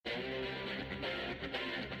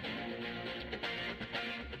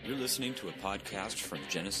You're listening to a podcast from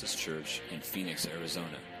Genesis Church in Phoenix,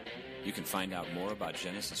 Arizona. You can find out more about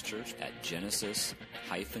Genesis Church at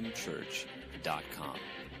genesis-church.com.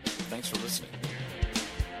 Thanks for listening.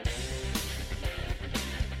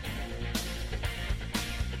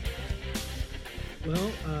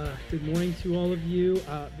 Well, good morning to all of you.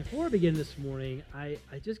 Before I begin this morning, I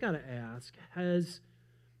just got to ask, has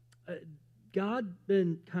God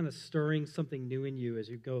been kind of stirring something new in you as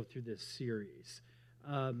you go through this series?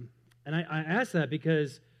 And I ask that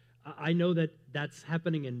because I know that that's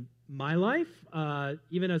happening in my life,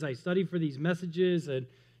 even as I study for these messages, and,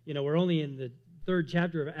 you know, we're only in the third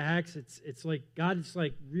chapter of Acts. It's like God is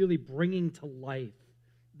like really bringing to life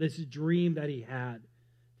this dream that he had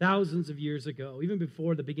thousands of years ago, even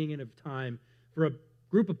before the beginning of time, for a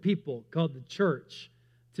group of people called the church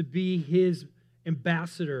to be his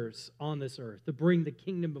ambassadors on this earth, to bring the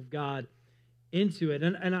kingdom of God into it.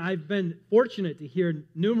 And I've been fortunate to hear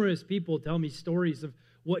numerous people tell me stories of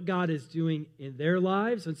what God is doing in their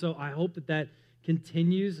lives. And so I hope that that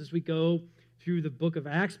continues as we go through the book of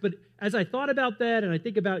Acts. But as I thought about that and I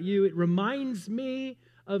think about you, it reminds me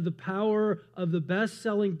of the power of the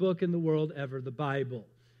best-selling book in the world ever, the Bible.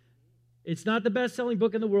 It's not the best-selling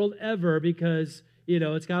book in the world ever because, you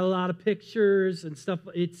know, it's got a lot of pictures and stuff.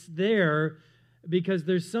 It's there because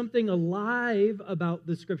there's something alive about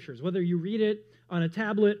the Scriptures. Whether you read it on a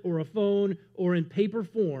tablet or a phone or in paper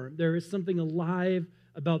form, there is something alive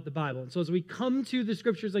about the Bible. And so as we come to the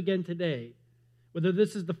Scriptures again today, whether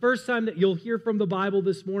this is the first time that you'll hear from the Bible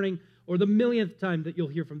this morning or the millionth time that you'll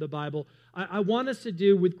hear from the Bible, I want us to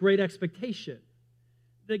do with great expectation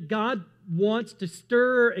that God wants to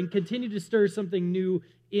stir and continue to stir something new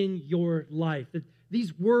in your life, that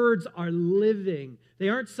these words are living. They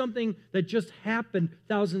aren't something that just happened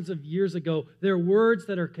thousands of years ago. They're words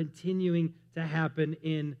that are continuing to happen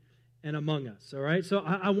in and among us, all right? So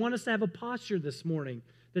I want us to have a posture this morning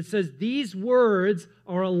that says these words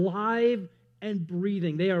are alive and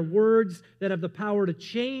breathing. They are words that have the power to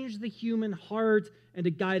change the human heart and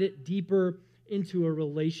to guide it deeper into a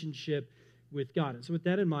relationship with God. And so with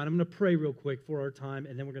that in mind, I'm going to pray real quick for our time,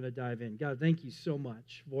 and then we're going to dive in. God, thank you so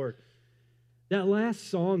much for that last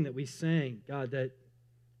song that we sang, God, that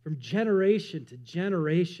from generation to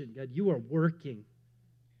generation, God, you are working.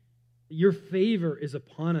 Your favor is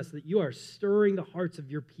upon us, that you are stirring the hearts of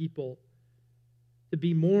your people to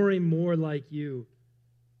be more and more like you.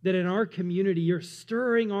 That in our community, you're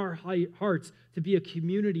stirring our hearts to be a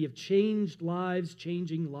community of changed lives,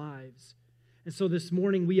 changing lives. And so this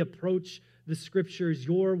morning, we approach the Scriptures,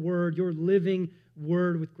 your word, your living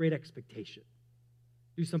word, with great expectation.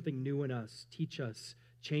 Do something new in us, teach us,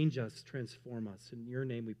 change us, transform us. In your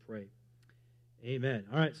name we pray. Amen.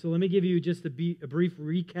 All right, so let me give you just a brief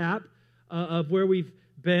recap of where we've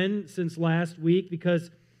been since last week,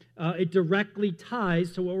 because it directly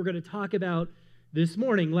ties to what we're going to talk about this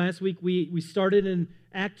morning. Last week we started in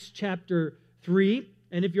Acts chapter 3.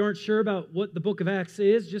 And if you aren't sure about what the book of Acts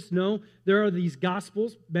is, just know there are these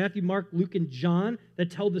Gospels, Matthew, Mark, Luke, and John,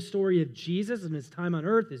 that tell the story of Jesus and his time on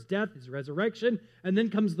earth, his death, his resurrection. And then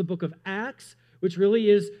comes the book of Acts, which really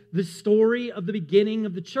is the story of the beginning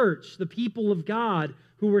of the church, the people of God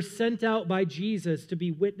who were sent out by Jesus to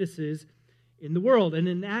be witnesses in the world. And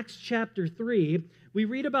in Acts chapter 3, we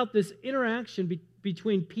read about this interaction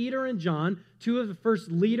between Peter and John, two of the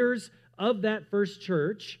first leaders of that first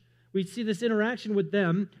church. We see this interaction with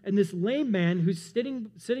them and this lame man who's sitting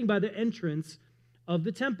by the entrance of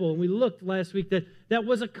the temple. And we looked last week that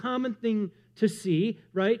was a common thing to see,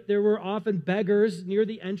 right? There were often beggars near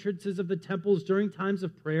the entrances of the temples during times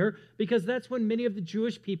of prayer, because that's when many of the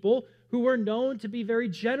Jewish people, who were known to be very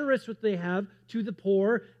generous with what they have to the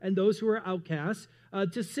poor and those who are outcasts,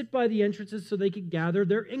 to sit by the entrances so they could gather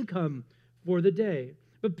their income for the day.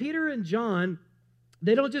 But Peter and John,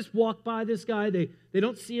 they don't just walk by this guy. They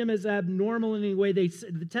don't see him as abnormal in any way.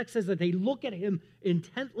 The text says that they look at him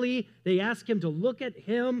intently. They ask him to look at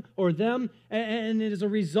him or them. And as a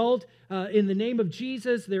result, in the name of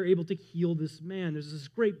Jesus, they're able to heal this man. There's this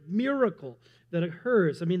great miracle that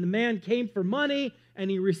occurs. I mean, the man came for money and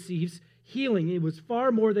he receives healing. It was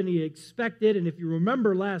far more than he expected. And if you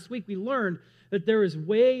remember last week, we learned that there is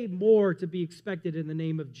way more to be expected in the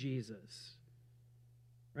name of Jesus.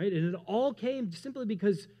 Right? And it all came simply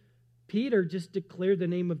because Peter just declared the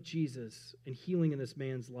name of Jesus and healing in this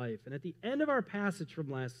man's life. And at the end of our passage from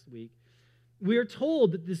last week, we are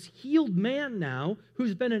told that this healed man now,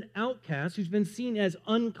 who's been an outcast, who's been seen as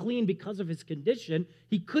unclean because of his condition,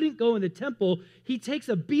 he couldn't go in the temple. He takes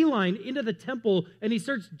a beeline into the temple and he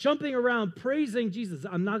starts jumping around, praising Jesus.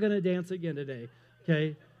 I'm not going to dance again today,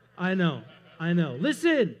 okay? I know.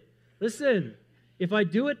 Listen. If I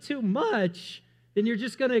do it too much, then you're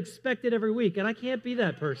just going to expect it every week. And I can't be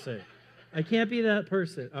that person. I can't be that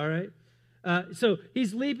person, all right? So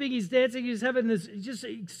he's leaping, he's dancing, he's having this, just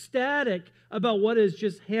ecstatic about what is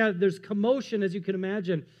just had. There's commotion, as you can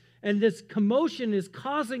imagine. And this commotion is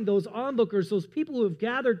causing those onlookers, those people who have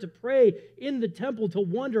gathered to pray in the temple, to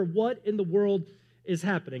wonder what in the world is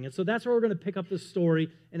happening. And so that's where we're going to pick up the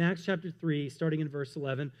story in Acts chapter 3, starting in verse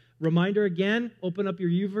 11. Reminder again, open up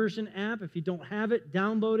your YouVersion app. If you don't have it,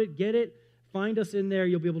 download it, get it. Find us in there.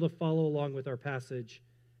 You'll be able to follow along with our passage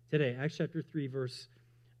today. Acts chapter 3, verse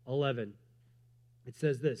 11. It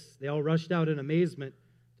says this: They all rushed out in amazement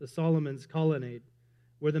to Solomon's colonnade,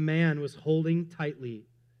 where the man was holding tightly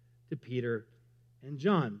to Peter and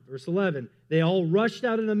John. Verse 11, they all rushed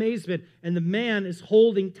out in amazement, and the man is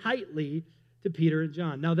holding tightly to Peter and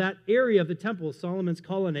John. Now, that area of the temple, Solomon's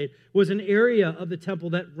colonnade, was an area of the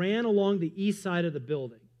temple that ran along the east side of the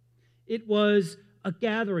building. It was a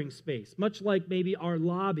gathering space, much like maybe our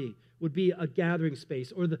lobby would be a gathering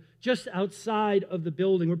space, or just outside of the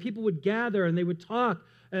building, where people would gather and they would talk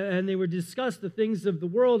and they would discuss the things of the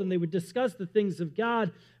world and they would discuss the things of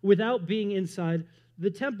God without being inside the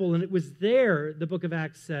temple. And it was there, the book of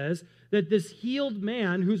Acts says, that this healed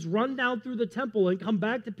man who's run down through the temple and come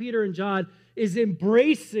back to Peter and John is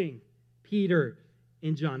embracing Peter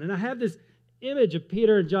and John. And I have this image of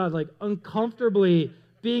Peter and John like uncomfortably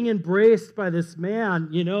being embraced by this man,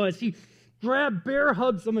 as he bear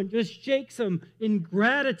hugs them and just shakes them in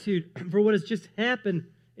gratitude for what has just happened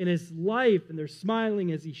in his life. And they're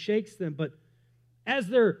smiling as he shakes them. But as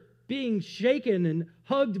they're being shaken and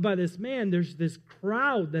hugged by this man, there's this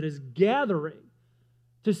crowd that is gathering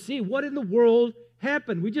to see what in the world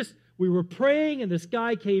happened. We were praying, and this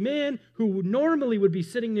guy came in who normally would be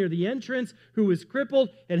sitting near the entrance, who was crippled,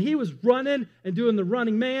 and he was running and doing the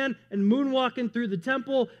running man and moonwalking through the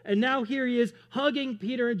temple, and now here he is hugging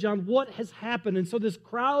Peter and John. What has happened? And so this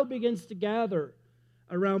crowd begins to gather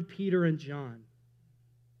around Peter and John.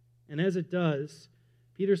 And as it does,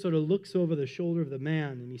 Peter sort of looks over the shoulder of the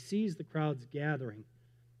man, and he sees the crowds gathering.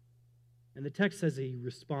 And the text says he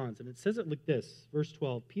responds, and it says it like this, verse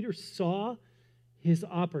 12, Peter saw his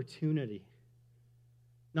opportunity.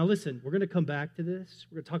 Now listen, we're going to come back to this.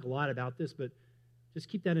 We're going to talk a lot about this, but just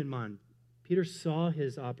keep that in mind. Peter saw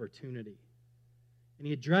his opportunity, and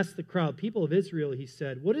he addressed the crowd. People of Israel, he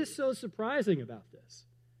said, what is so surprising about this?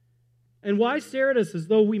 And why stare at us as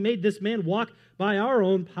though we made this man walk by our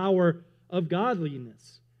own power of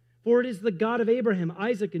godliness? For it is the God of Abraham,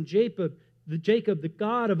 Isaac, and Jacob, the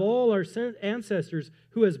God of all our ancestors,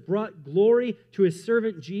 who has brought glory to his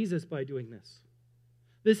servant Jesus by doing this.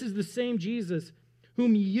 This is the same Jesus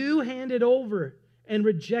whom you handed over and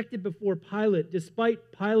rejected before Pilate,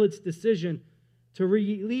 despite Pilate's decision to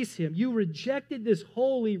release him. You rejected this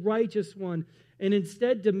holy, righteous one and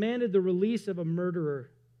instead demanded the release of a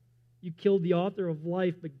murderer. You killed the author of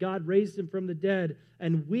life, but God raised him from the dead,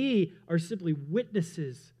 and we are simply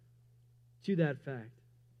witnesses to that fact.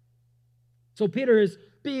 So Peter is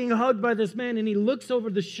being hugged by this man, and he looks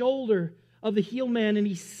over the shoulder of the healed man, and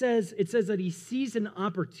it says that he sees an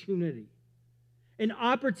opportunity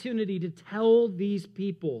to tell these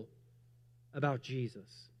people about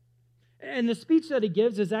Jesus. And the speech that he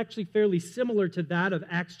gives is actually fairly similar to that of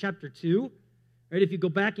Acts chapter 2. Right? If you go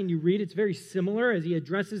back and you read, it's very similar as he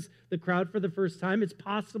addresses the crowd for the first time. It's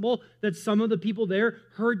possible that some of the people there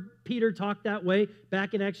heard Peter talk that way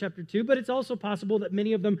back in Acts chapter 2, but it's also possible that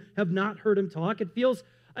many of them have not heard him talk. It feels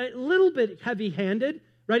a little bit heavy-handed.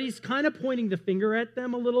 Right? He's kind of pointing the finger at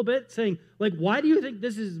them a little bit, saying, like, why do you think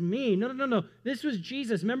this is me? No. This was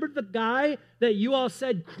Jesus. Remember the guy that you all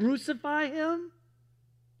said, crucify him?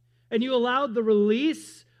 And you allowed the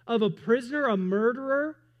release of a prisoner, a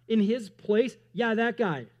murderer, in his place? Yeah, that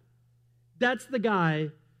guy. That's the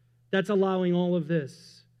guy that's allowing all of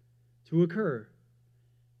this to occur.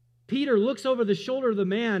 Peter looks over the shoulder of the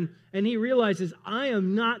man, and he realizes, I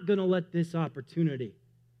am not going to let this opportunity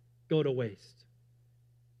go to waste.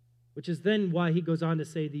 Which is then why he goes on to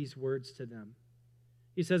say these words to them.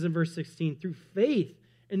 He says in verse 16, through faith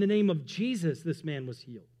in the name of Jesus, this man was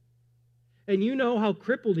healed. And you know how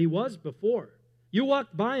crippled he was before. You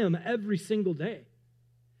walked by him every single day.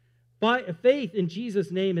 By faith in Jesus'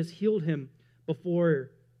 name has healed him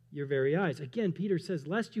before your very eyes. Again, Peter says,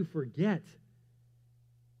 lest you forget.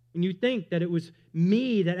 And you think that it was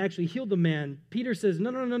me that actually healed the man. Peter says,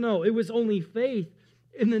 no. It was only faith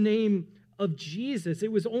in the name of Jesus.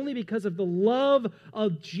 It was only because of the love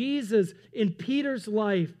of Jesus in Peter's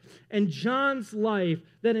life and John's life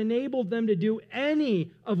that enabled them to do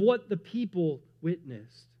any of what the people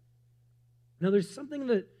witnessed. Now, there's something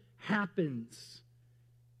that happens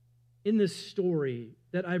in this story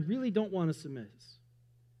that I really don't want us to miss.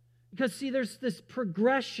 Because, see, there's this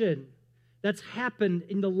progression that's happened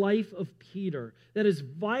in the life of Peter that is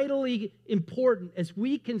vitally important as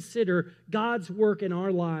we consider God's work in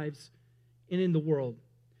our lives and in the world.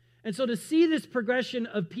 And so to see this progression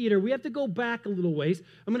of Peter, we have to go back a little ways.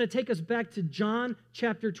 I'm going to take us back to John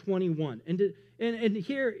chapter 21. And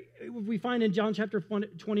here we find in John chapter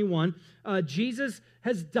 21, Jesus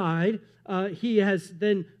has died. He has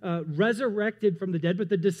then resurrected from the dead, but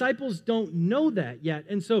the disciples don't know that yet.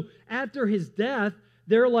 And so after his death,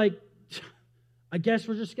 they're like, I guess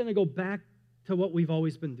we're just going to go back to what we've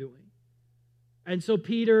always been doing. And so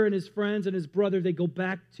Peter and his friends and his brother, they go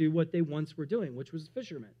back to what they once were doing, which was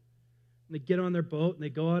fishermen. And they get on their boat and they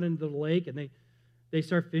go out into the lake and they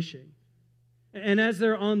start fishing. And as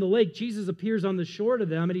they're on the lake, Jesus appears on the shore to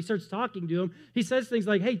them and he starts talking to them. He says things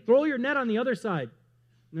like, hey, throw your net on the other side.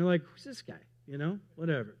 And they're like, who's this guy? You know,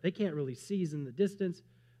 whatever. They can't really see in the distance.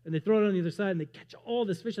 And they throw it on the other side and they catch all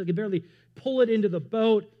this fish. They can barely pull it into the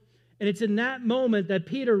boat. And it's in that moment that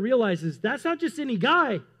Peter realizes that's not just any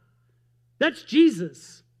guy. That's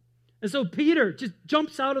Jesus. And so Peter just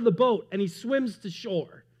jumps out of the boat and he swims to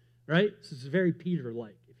shore, right? This is very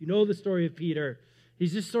Peter-like. If you know the story of Peter,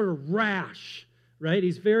 he's just sort of rash, right?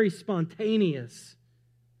 He's very spontaneous.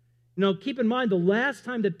 You know, keep in mind, the last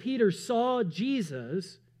time that Peter saw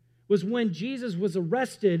Jesus was when Jesus was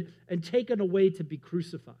arrested and taken away to be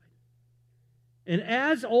crucified. And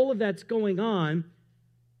as all of that's going on,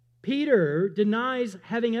 Peter denies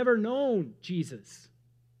having ever known Jesus.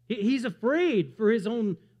 He's afraid for his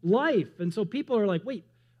own life. And so people are like, wait,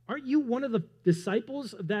 aren't you one of the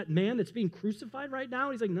disciples of that man that's being crucified right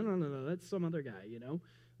now? And he's like, no, that's some other guy, you know.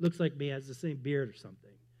 Looks like me, has the same beard or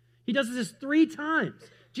something. He does this 3 times.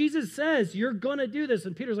 Jesus says, you're going to do this.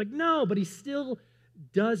 And Peter's like, no, but he still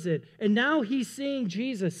does it. And now he's seeing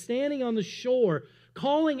Jesus standing on the shore,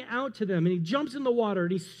 calling out to them, and he jumps in the water,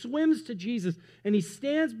 and he swims to Jesus, and he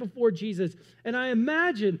stands before Jesus. And I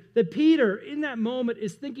imagine that Peter, in that moment,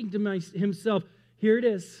 is thinking to himself, here it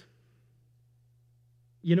is.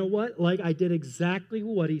 You know what? Like, I did exactly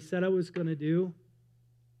what he said I was going to do.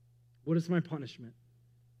 What is my punishment?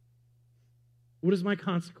 What is my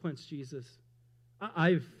consequence, Jesus?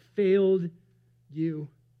 I've failed you.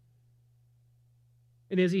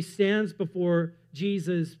 And as he stands before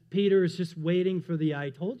Jesus, Peter is just waiting for the I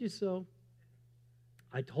told you so.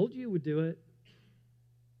 I told you would do it.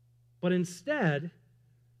 But instead,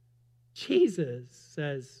 Jesus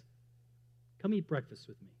says, come eat breakfast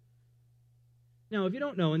with me. Now, if you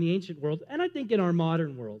don't know, in the ancient world, and I think in our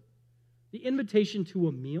modern world, the invitation to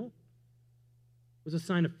a meal was a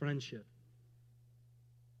sign of friendship.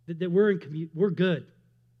 That we're good.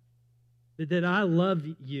 That I love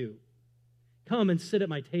you. Come and sit at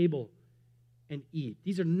my table and eat.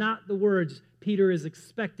 These are not the words Peter is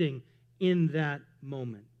expecting in that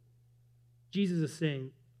moment. Jesus is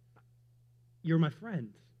saying, you're my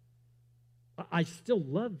friend. I still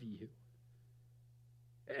love you.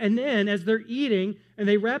 And then as they're eating and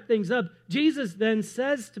they wrap things up, Jesus then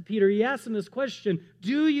says to Peter, he asks him this question,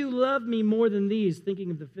 do you love me more than these?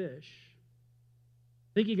 Thinking of the fish.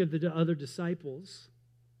 Thinking of the other disciples.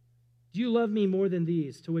 Do you love me more than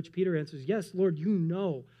these? To which Peter answers, yes, Lord, you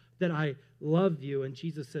know that I love you. And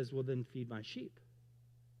Jesus says, well, then feed my sheep.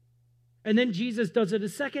 And then Jesus does it a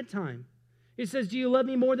second time. He says, do you love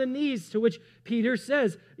me more than these? To which Peter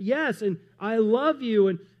says, yes, and I love you.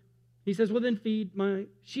 And he says, well, then feed my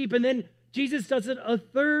sheep. And then Jesus does it a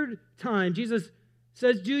third time. Jesus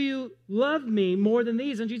says, do you love me more than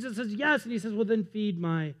these? And Jesus says, yes. And he says, well, then feed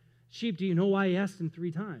my sheep. Do you know why he asked him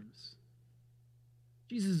 3 times?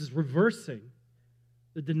 Jesus is reversing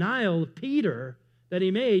the denial of Peter that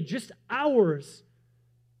he made just hours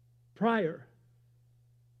prior.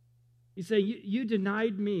 He's saying, you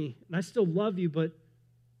denied me, and I still love you, but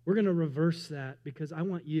we're going to reverse that because I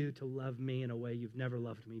want you to love me in a way you've never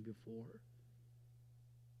loved me before.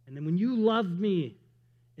 And then when you love me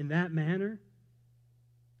in that manner,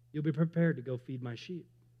 you'll be prepared to go feed my sheep.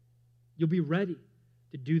 You'll be ready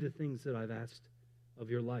to do the things that I've asked of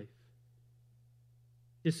your life.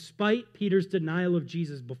 Despite Peter's denial of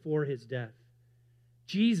Jesus before his death,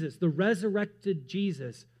 Jesus, the resurrected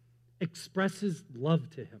Jesus, expresses love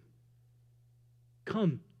to him.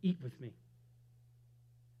 Come, eat with me.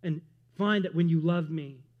 And find that when you love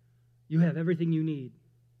me, you have everything you need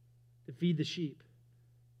to feed the sheep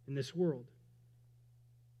in this world.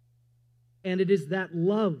 And it is that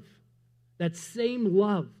love, that same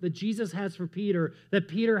love that Jesus has for Peter, that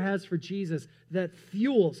Peter has for Jesus, that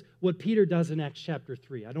fuels what Peter does in Acts chapter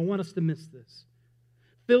 3. I don't want us to miss this.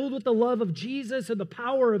 filled with the love of Jesus and the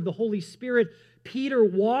power of the Holy Spirit, Peter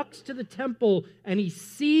walks to the temple and he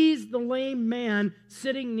sees the lame man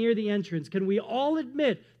sitting near the entrance. Can we all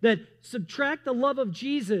admit that subtract the love of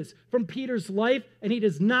Jesus from Peter's life and he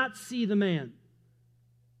does not see the man?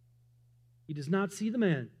 He does not see the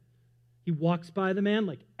man. He walks by the man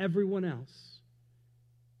like everyone else.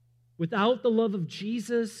 Without the love of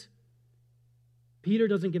Jesus, Peter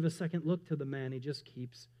doesn't give a second look to the man. He just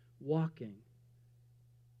keeps walking.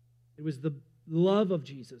 It was the love of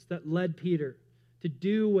Jesus that led Peter to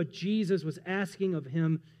do what Jesus was asking of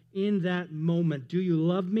him in that moment. Do you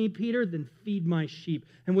love me, Peter? Then feed my sheep.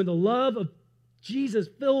 And when the love of Jesus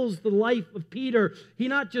fills the life of Peter, he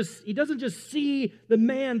doesn't just see the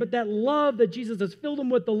man, but that love that Jesus has filled him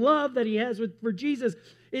with, the love that he has for Jesus,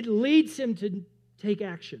 it leads him to take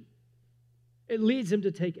action. It leads him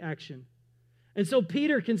to take action. And so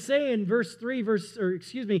Peter can say in chapter 3,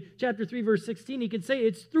 verse 16, he can say,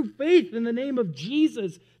 it's through faith in the name of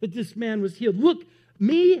Jesus that this man was healed. Look,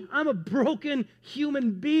 me, I'm a broken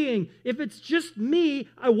human being. If it's just me,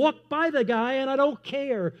 I walk by the guy and I don't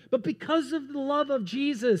care. But because of the love of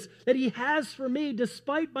Jesus that he has for me,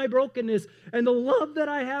 despite my brokenness and the love that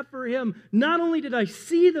I have for him, not only did I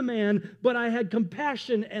see the man, but I had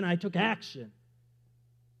compassion and I took action.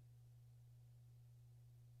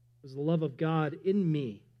 It was the love of God in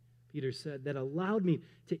me, Peter said, that allowed me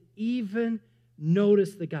to even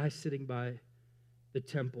notice the guy sitting by the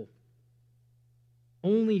temple.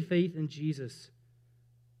 Only faith in Jesus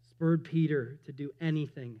spurred Peter to do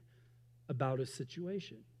anything about his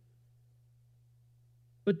situation.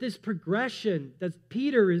 But this progression that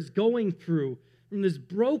Peter is going through, from this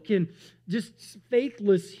broken, just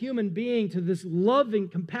faithless human being to this loving,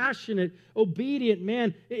 compassionate, obedient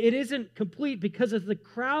man, it isn't complete because as the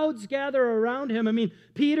crowds gather around him, I mean,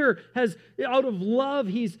 Peter has, out of love,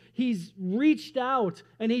 he's reached out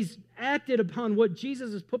and he's acted upon what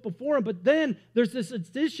Jesus has put before him. But then there's this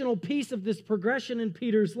additional piece of this progression in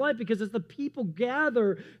Peter's life because as the people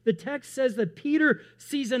gather, the text says that Peter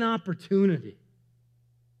sees an opportunity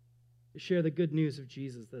to share the good news of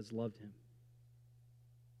Jesus that's loved him.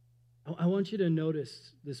 I want you to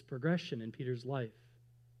notice this progression in Peter's life.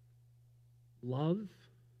 Love,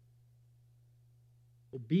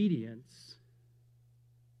 obedience,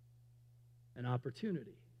 and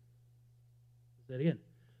opportunity. Say it again.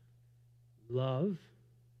 Love,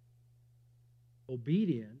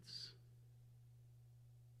 obedience,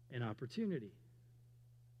 and opportunity.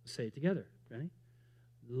 Let's say it together. Ready?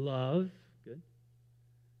 Love, good.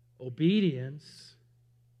 Obedience,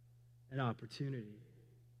 and opportunity.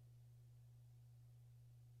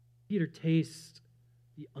 Peter tastes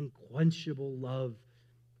the unquenchable love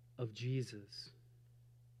of Jesus.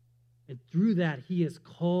 And through that, he is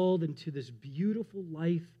called into this beautiful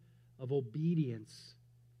life of obedience,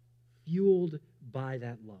 fueled by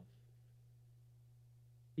that love.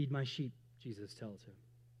 Feed my sheep, Jesus tells him.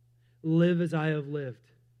 Live as I have lived.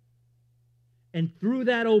 And through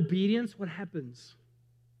that obedience, what happens?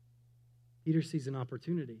 Peter sees an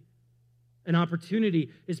opportunity. An opportunity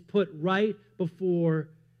is put right before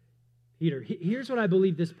Peter. Here's what I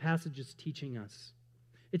believe this passage is teaching us.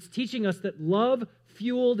 It's teaching us that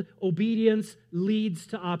love-fueled obedience leads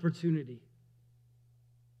to opportunity.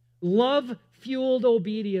 Love-fueled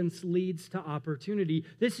obedience leads to opportunity.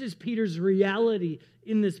 This is Peter's reality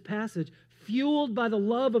in this passage. Fueled by the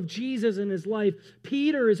love of Jesus in his life,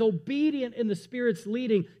 Peter is obedient in the Spirit's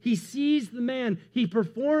leading. He sees the man. He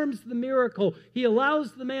performs the miracle. He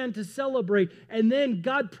allows the man to celebrate. And then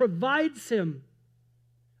God provides him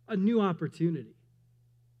a new opportunity.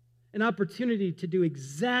 An opportunity to do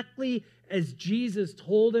exactly as Jesus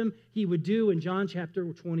told him he would do in John chapter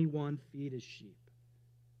 21, feed his sheep.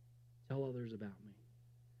 Tell others about me.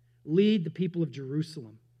 Lead the people of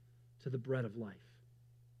Jerusalem to the bread of life.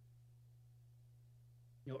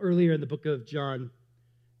 Earlier in the book of John,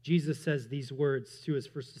 Jesus says these words to his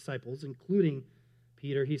first disciples, including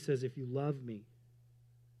Peter. He says, if you love me,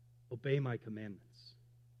 obey my commandments.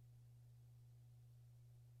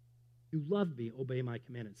 You love me, obey my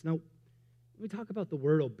commandments. Now, when we talk about the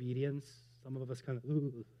word obedience, some of us kind of,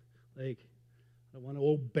 I don't want to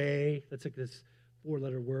obey. That's like this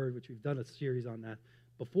four-letter word, which we've done a series on that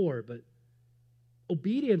before. But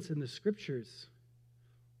obedience in the Scriptures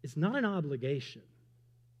is not an obligation.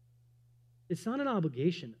 It's not an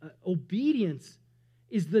obligation. Obedience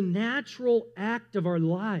is the natural act of our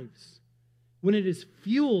lives when it is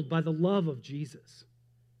fueled by the love of Jesus.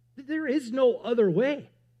 There is no other way.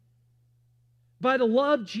 By the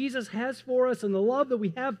love Jesus has for us and the love that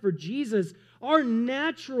we have for Jesus, our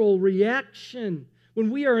natural reaction when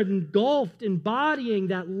we are engulfed, embodying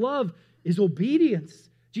that love, is obedience.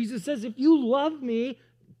 Jesus says, if you love me,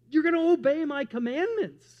 you're going to obey my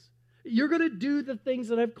commandments. You're going to do the things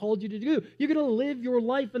that I've called you to do. You're going to live your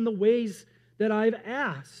life in the ways that I've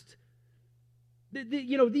asked.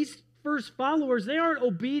 These first followers, they aren't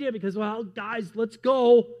obedient because, well, guys, let's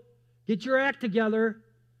go. Get your act together.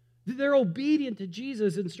 They're obedient to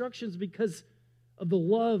Jesus' instructions because of the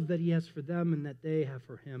love that he has for them and that they have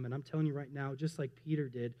for him. And I'm telling you right now, just like Peter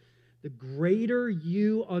did, the greater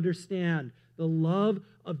you understand the love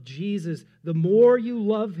of Jesus, the more you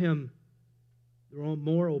love him, the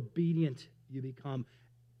more obedient you become.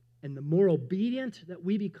 And the more obedient that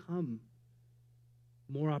we become,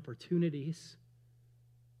 the more opportunities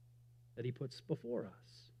that he puts before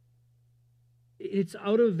us. It's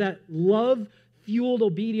out of that love-fueled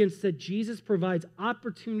obedience that Jesus provides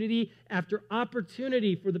opportunity after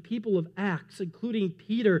opportunity for the people of Acts, including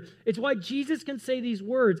Peter. It's why Jesus can say these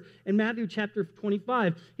words in Matthew chapter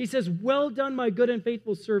 25. He says, "Well done, my good and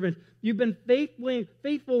faithful servant. You've been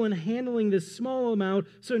faithful in handling this small amount,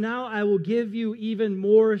 so now I will give you even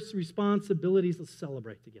more responsibilities." Let's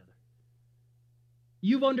celebrate together.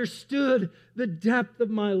 You've understood the depth of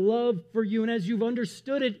my love for you, and as you've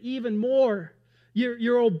understood it even more,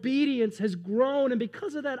 your obedience has grown, and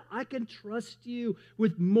because of that, I can trust you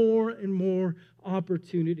with more and more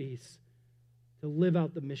opportunities to live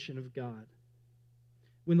out the mission of God.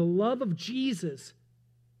 When the love Jesus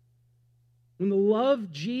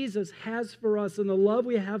has for us and the love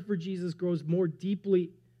we have for Jesus grows more deeply,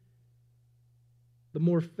 the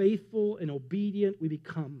more faithful and obedient we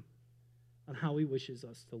become on how he wishes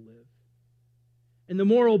us to live. And the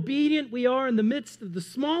more obedient we are in the midst of the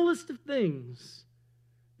smallest of things,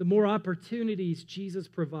 the more opportunities Jesus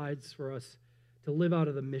provides for us to live out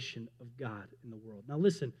of the mission of God in the world. Now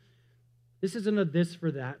listen, this isn't a this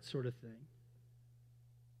for that sort of thing.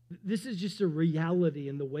 This is just a reality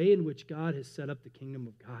in the way in which God has set up the kingdom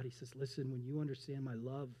of God. He says, listen, when you understand my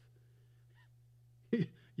love,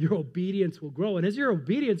 your obedience will grow. And as your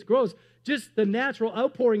obedience grows, just the natural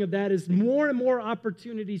outpouring of that is more and more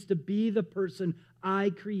opportunities to be the person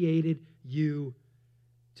I created you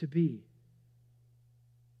to be.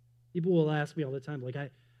 People will ask me all the time, like, I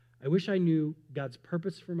wish I knew God's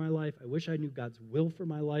purpose for my life. I wish I knew God's will for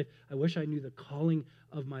my life. I wish I knew the calling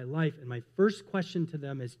of my life. And my first question to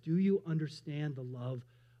them is, do you understand the love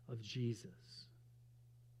of Jesus?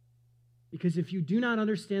 Because if you do not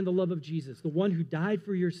understand the love of Jesus, the one who died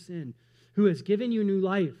for your sin, who has given you new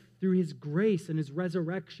life through his grace and his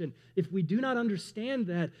resurrection, if we do not understand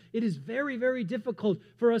that, it is very, very difficult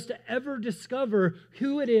for us to ever discover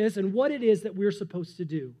who it is and what it is that we're supposed to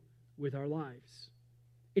do with our lives.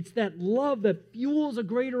 It's that love that fuels a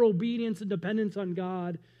greater obedience and dependence on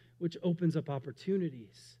God, which opens up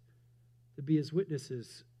opportunities to be his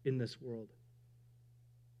witnesses in this world.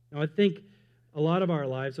 Now, I think a lot of our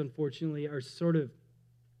lives, unfortunately, are sort of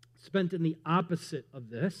spent in the opposite of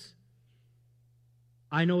this.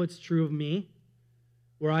 I know it's true of me,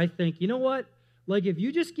 where I think, you know what? Like, if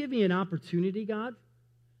you just give me an opportunity, God,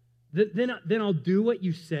 then I'll do what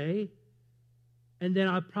you say, and then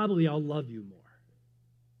I'll love you more.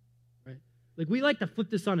 Right? Like, we like to flip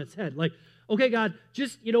this on its head. Like, okay, God,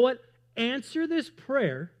 just, you know what? Answer this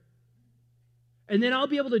prayer, and then I'll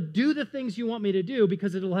be able to do the things you want me to do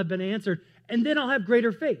because it'll have been answered, and then I'll have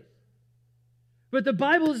greater faith. But the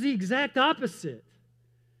Bible is the exact opposite.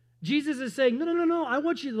 Jesus is saying, no, I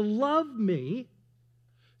want you to love me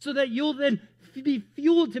so that you'll then be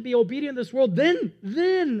fueled to be obedient in this world.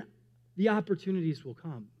 Then the opportunities will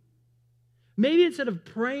come. Maybe instead of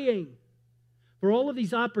praying for all of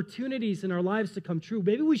these opportunities in our lives to come true,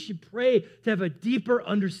 maybe we should pray to have a deeper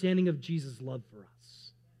understanding of Jesus' love for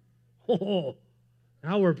us. Oh,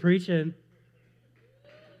 now we're preaching.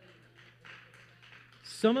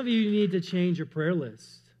 Some of you need to change your prayer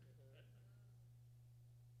list.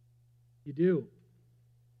 You do.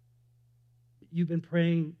 You've been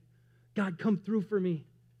praying, God, come through for me.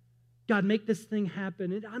 God, make this thing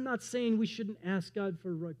happen. And I'm not saying we shouldn't ask God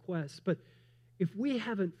for requests, but if we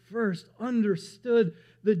haven't first understood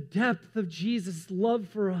the depth of Jesus' love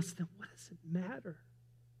for us, then what does it matter?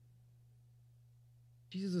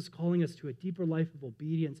 Jesus is calling us to a deeper life of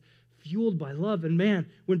obedience, fueled by love. And man,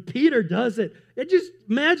 when Peter does it, just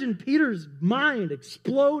imagine Peter's mind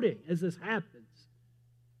exploding as this happens.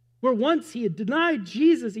 Where once he had denied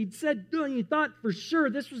Jesus, he'd said, he thought for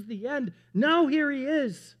sure this was the end. Now here he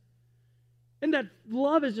is. And that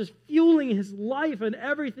love is just fueling his life and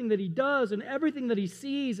everything that he does and everything that he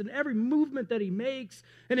sees and every movement that he makes.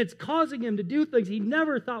 And it's causing him to do things he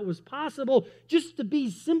never thought was possible, just to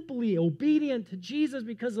be simply obedient to Jesus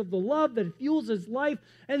because of the love that fuels his life.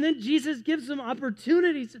 And then Jesus gives him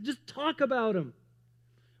opportunities to just talk about him.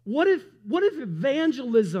 What if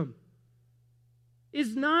evangelism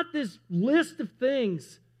is not this list of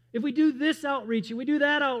things? If we do this outreach and we do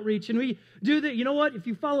that outreach and we do that, you know what? If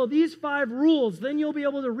you follow these 5 rules, then you'll be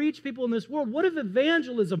able to reach people in this world. What if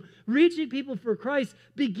evangelism, reaching people for Christ,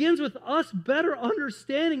 begins with us better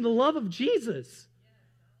understanding the love of Jesus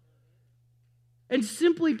and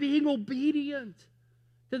simply being obedient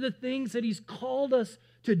to the things that he's called us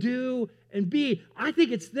to do and be? I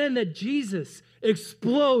think it's then that Jesus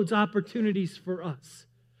explodes opportunities for us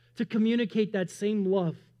to communicate that same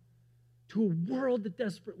love to a world that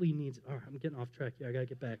desperately needs it. All right, I'm getting off track here. I got to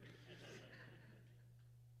get back.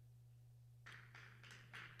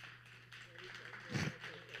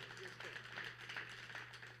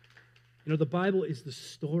 You know, the Bible is the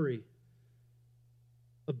story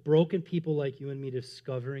of broken people like you and me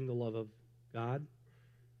discovering the love of God,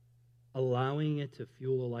 allowing it to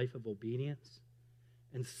fuel a life of obedience,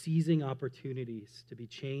 and seizing opportunities to be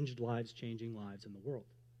changed lives, changing lives in the world.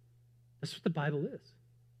 That's what the Bible is.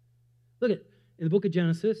 Look at, in the book of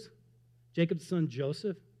Genesis, Jacob's son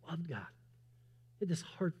Joseph loved God. He had this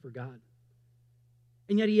heart for God.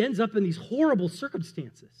 And yet he ends up in these horrible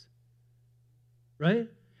circumstances, right?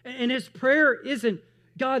 And his prayer isn't,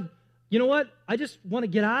 God, you know what? I just want to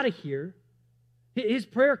get out of here. His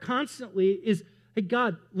prayer constantly is, hey,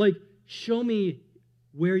 God, like, show me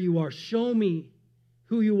where you are. Show me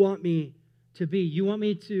who you want me to be. You want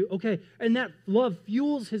me to, okay. And that love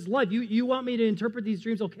fuels his life. You want me to interpret these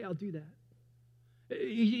dreams? Okay, I'll do that.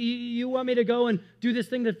 You want me to go and do this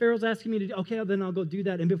thing that Pharaoh's asking me to do? Okay, then I'll go do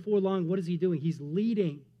that. And before long, what is he doing? He's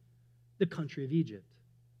leading the country of Egypt.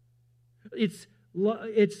 It's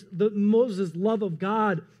the Moses' love of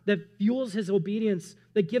God that fuels his obedience,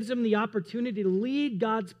 that gives him the opportunity to lead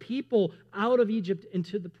God's people out of Egypt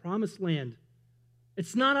into the promised land.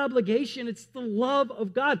 It's not obligation, it's the love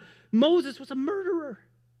of God. Moses was a murderer.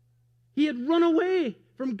 He had run away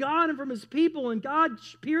from God and from his people, and God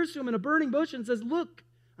appears to him in a burning bush and says, look,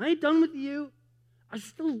 I ain't done with you. I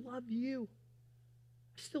still love you.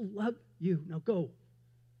 I still love you. Now go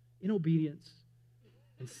in obedience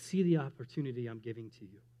and see the opportunity I'm giving to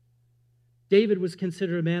you. David was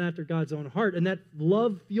considered a man after God's own heart, and that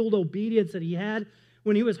love-fueled obedience that he had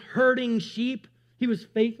when he was herding sheep, he was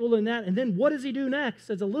faithful in that. And then what does he do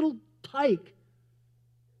next? As a little tyke,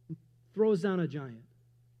 throws down a giant,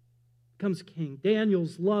 becomes king.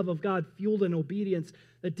 Daniel's love of God fueled an obedience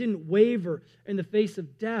that didn't waver in the face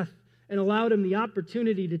of death and allowed him the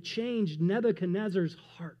opportunity to change Nebuchadnezzar's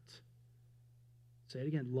heart. Say it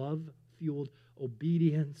again. Love-fueled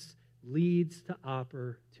obedience leads to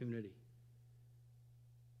opportunity.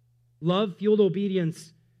 Love-fueled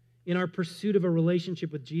obedience in our pursuit of a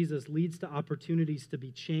relationship with Jesus leads to opportunities to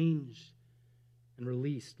be changed and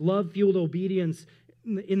released. Love-fueled obedience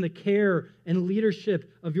in the care and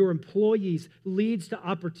leadership of your employees leads to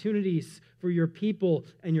opportunities for your people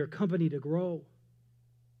and your company to grow.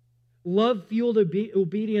 Love-fueled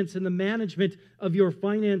obedience in the management of your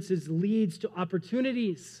finances leads to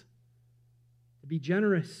opportunities to be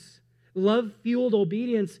generous. Love-fueled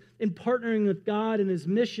obedience in partnering with God and his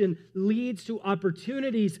mission leads to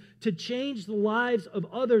opportunities to change the lives of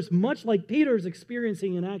others, much like Peter's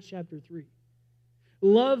experiencing in Acts chapter 3.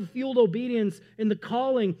 Love-fueled obedience in the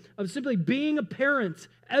calling of simply being a parent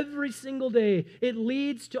every single day. It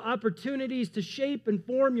leads to opportunities to shape and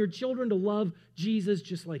form your children to love Jesus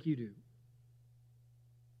just like you do.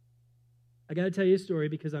 I got to tell you a story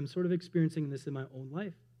because I'm sort of experiencing this in my own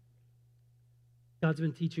life. God's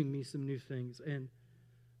been teaching me some new things. And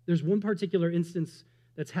there's one particular instance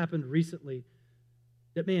that's happened recently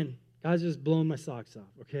that, man, God's just blown my socks off,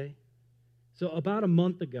 okay? So about a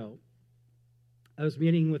month ago, I was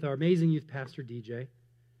meeting with our amazing youth pastor, DJ,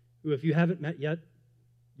 who, if you haven't met yet,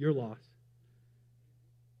 you're lost.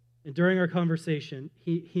 And during our conversation,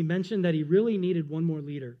 he mentioned that he really needed one more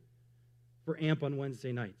leader for AMP on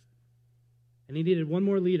Wednesday nights. And he needed one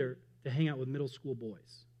more leader to hang out with middle school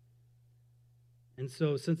boys. And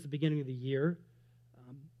so since the beginning of the year,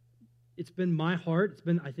 it's been my heart, it's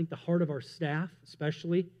been, I think, the heart of our staff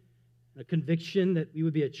especially, a conviction that we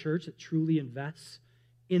would be a church that truly invests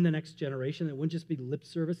in the next generation, that wouldn't just be lip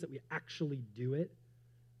service, that we actually do it.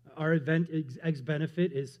 Our event, Eggs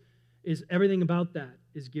Benefit, is everything about that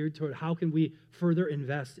is geared toward how can we further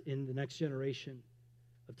invest in the next generation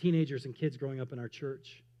of teenagers and kids growing up in our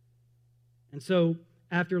church. And so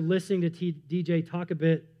after listening to DJ talk a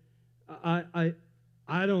bit,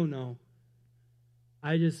 I don't know.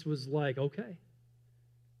 I just was like, okay.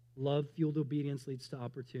 Love-fueled obedience leads to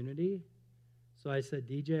opportunity. So I said,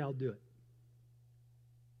 DJ, I'll do it.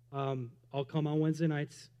 I'll come on Wednesday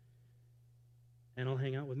nights, and I'll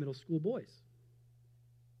hang out with middle school boys.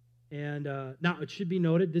 And now it should be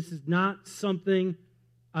noted, this is not something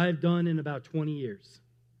I've done in about 20 years.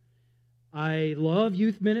 I love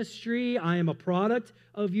youth ministry. I am a product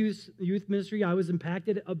of youth ministry. I was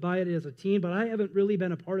impacted by it as a teen, but I haven't really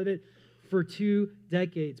been a part of it for 2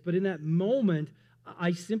 decades. But in that moment,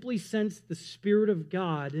 I simply sensed the Spirit of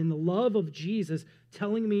God and the love of Jesus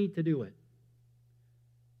telling me to do it.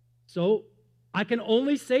 So I can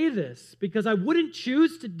only say this because I wouldn't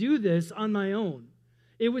choose to do this on my own.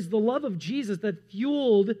 It was the love of Jesus that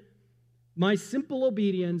fueled my simple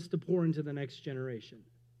obedience to pour into the next generation.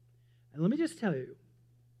 And let me just tell you,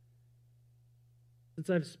 since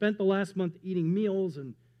I've spent the last month eating meals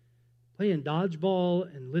and playing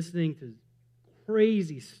dodgeball and listening to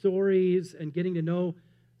crazy stories and getting to know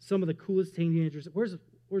some of the coolest teenagers. Where's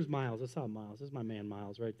Miles? I saw Miles. This is my man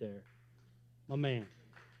Miles right there. My man.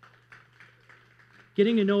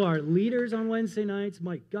 Getting to know our leaders on Wednesday nights,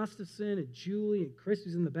 Mike Gustafson and Julie and Chris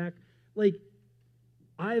who's in the back. Like,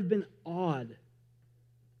 I have been awed,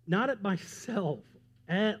 not at myself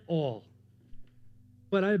at all,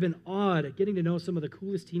 but I've been awed at getting to know some of the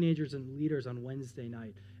coolest teenagers and leaders on Wednesday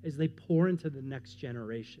night as they pour into the next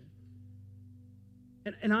generation.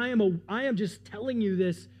 And I am just telling you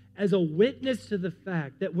this as a witness to the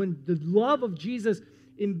fact that when the love of Jesus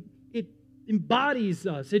it embodies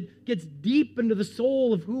us, it gets deep into the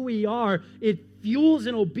soul of who we are, it fuels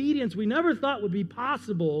an obedience we never thought would be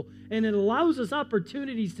possible, and it allows us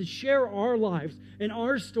opportunities to share our lives and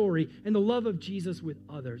our story and the love of Jesus with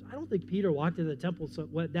others. I don't think Peter walked to the temple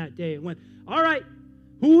that day and went, all right,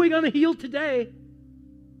 who are we going to heal today?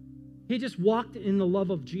 He just walked in the love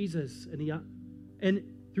of Jesus, and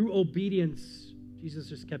through obedience, Jesus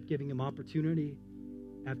just kept giving him opportunity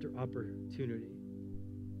after opportunity.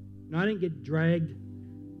 And I didn't get dragged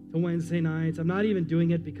to Wednesday nights. I'm not even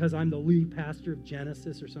doing it because I'm the lead pastor of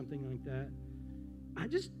Genesis or something like that. I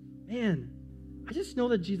just know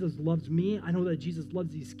that Jesus loves me. I know that Jesus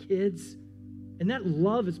loves these kids. And that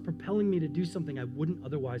love is propelling me to do something I wouldn't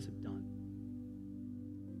otherwise have done.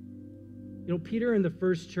 You know, Peter and the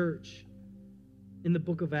first church in the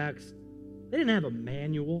book of Acts, they didn't have a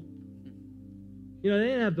manual. You know, they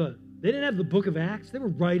didn't have the book of Acts. They were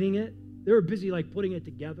writing it. They were busy putting it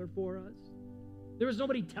together for us. There was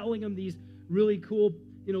nobody telling them these really cool,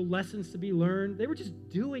 lessons to be learned. They were just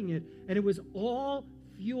doing it, and it was all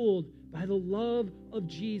fueled by the love of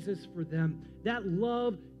Jesus for them. That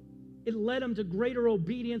love, it led them to greater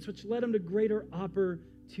obedience, which led them to greater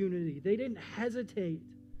opportunity. They didn't hesitate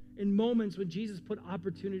in moments when Jesus put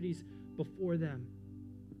opportunities before them.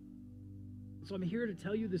 So I'm here to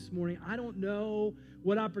tell you this morning, I don't know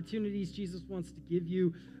what opportunities Jesus wants to give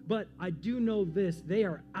you, but I do know this, they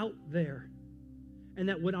are out there. And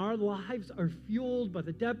that when our lives are fueled by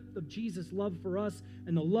the depth of Jesus' love for us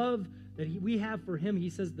and the love that we have for him, he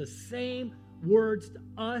says the same words to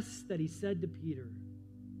us that he said to Peter.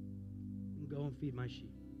 Go and feed my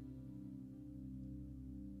sheep.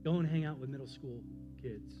 Go and hang out with middle school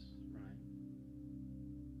kids, Ryan.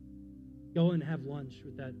 Go and have lunch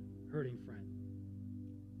with that hurting friend.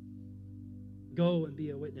 Go and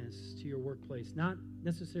be a witness to your workplace, not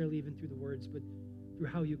necessarily even through the words, but through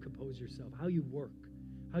how you compose yourself, how you work,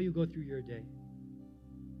 how you go through your day.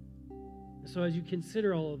 So as you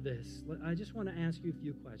consider all of this, I just want to ask you a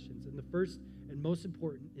few questions. And the first and most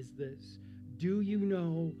important is this. Do you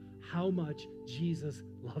know how much Jesus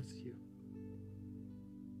loves you?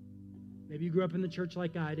 Maybe you grew up in the church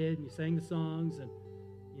like I did, and you sang the songs, and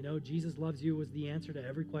Jesus loves you was the answer to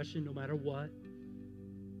every question, no matter what.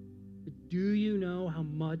 But do you know how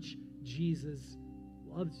much Jesus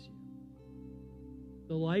loves you?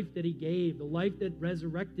 The life that he gave, the life that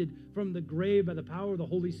resurrected from the grave by the power of the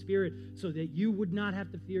Holy Spirit so that you would not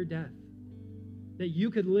have to fear death, that you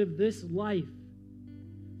could live this life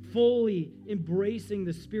fully embracing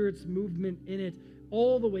the Spirit's movement in it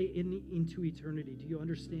all the way into eternity. Do you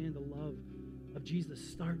understand the love of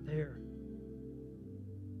Jesus? Start there.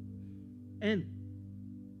 And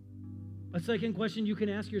a second question you can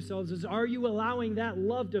ask yourselves is, are you allowing that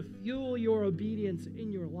love to fuel your obedience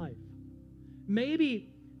in your life? Maybe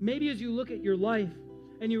as you look at your life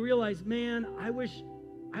and you realize, man, I wish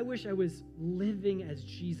I was living as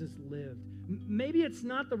Jesus lived. Maybe it's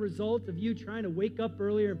not the result of you trying to wake up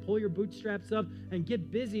earlier and pull your bootstraps up and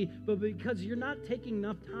get busy, but because you're not taking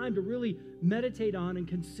enough time to really meditate on and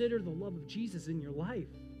consider the love of Jesus in your life.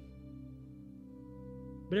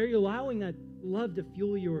 But are you allowing that love to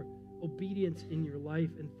fuel your obedience in your life?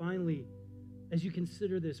 And finally, as you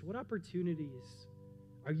consider this, what opportunities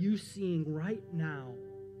are you seeing right now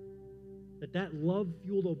that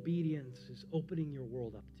love-fueled obedience is opening your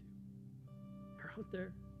world up to? They're out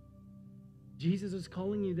there. Jesus is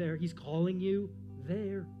calling you there. He's calling you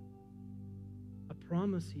there. I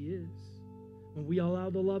promise he is. When we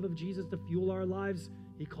allow the love of Jesus to fuel our lives,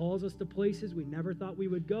 he calls us to places we never thought we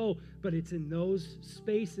would go, but it's in those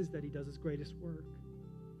spaces that he does his greatest work.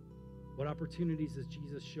 What opportunities is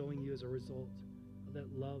Jesus showing you as a result of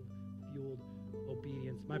that love-fueled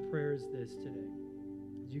obedience? My prayer is this today.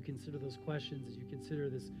 As you consider those questions, as you consider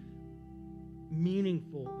this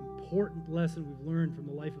meaningful, important lesson we've learned from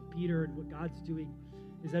the life of Peter and what God's doing,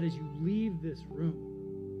 is that as you leave this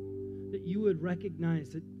room, that you would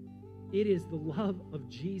recognize that it is the love of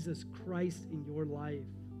Jesus Christ in your life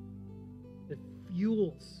that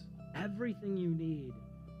fuels everything you need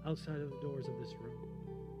outside of the doors of this room.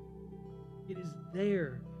 It is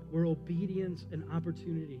there where obedience and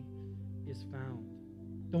opportunity is found.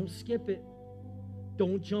 Don't skip it.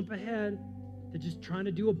 Don't jump ahead to just trying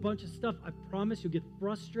to do a bunch of stuff. I promise you'll get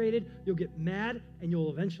frustrated, you'll get mad, and you'll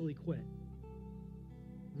eventually quit.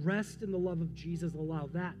 Rest in the love of Jesus. Allow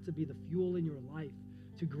that to be the fuel in your life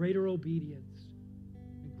to greater obedience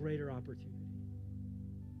and greater opportunity.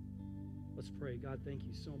 Let's pray. God, thank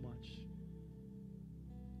you so much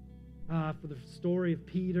for the story of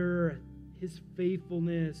Peter, his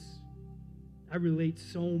faithfulness. I relate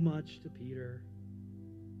so much to Peter.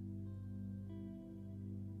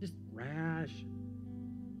 Just rash.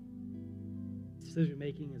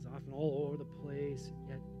 Decision-making is often all over the place,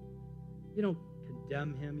 yet you don't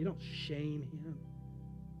condemn him. You don't shame him.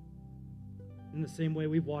 In the same way,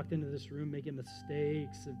 we've walked into this room making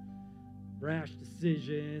mistakes and rash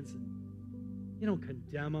decisions. And you don't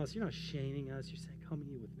condemn us. You're not shaming us. You're saying, come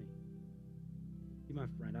eat with me. Be my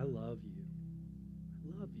friend. I love you.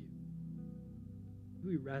 I love you.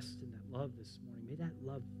 May we rest in that love this morning. May that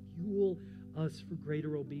love fuel us for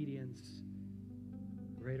greater obedience,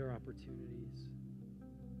 greater opportunities.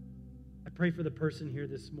 I pray for the person here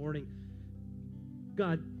this morning.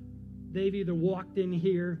 God, they've either walked in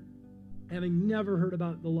here having never heard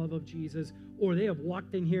about the love of Jesus, or they have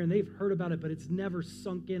walked in here and they've heard about it, but it's never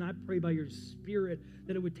sunk in. I pray by your Spirit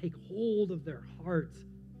that it would take hold of their heart.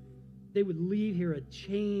 They would leave here a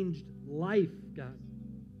changed life, God.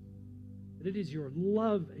 That it is your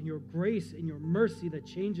love and your grace and your mercy that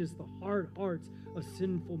changes the hard hearts of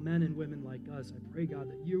sinful men and women like us. I pray, God,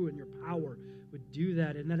 that you and your power would do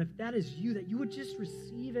that, and that if that is you, that you would just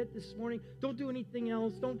receive it this morning. Don't do anything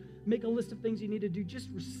else. Don't make a list of things you need to do. Just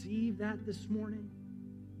receive that this morning.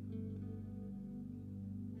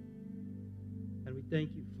 And we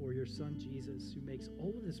thank you for your Son, Jesus, who makes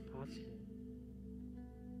all of this possible.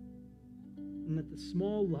 And that the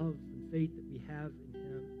small love and faith that we have in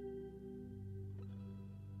him,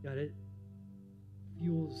 God, it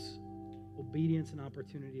fuels obedience and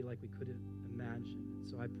opportunity like we couldn't imagine. And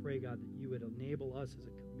so I pray, God, that you would enable us as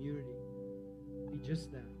a community to be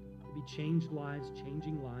just that, to be changed lives,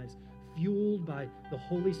 changing lives, fueled by the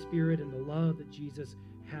Holy Spirit and the love that Jesus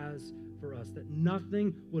has for us, that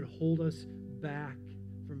nothing would hold us back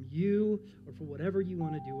from you or for whatever you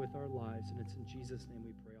want to do with our lives. And it's in Jesus' name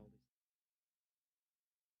we pray all this.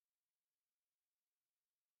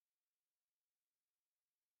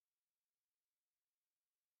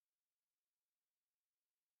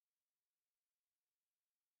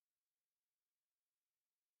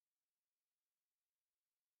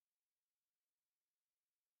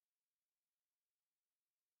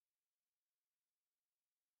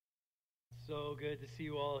 So good to see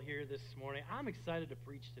you all here this morning. I'm excited to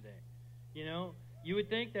preach today. You know, you would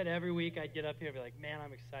think that every week I'd get up here and be like, man,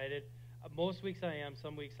 I'm excited. Most weeks I am.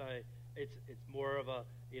 Some weeks it's more of a,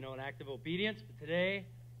 an act of obedience. But today,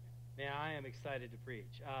 man, I am excited to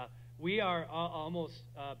preach. We are almost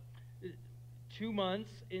 2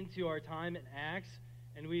 months into our time in Acts,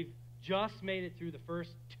 and we've just made it through the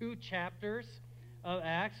first 2 chapters of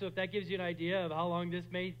Acts. So if that gives you an idea of how long this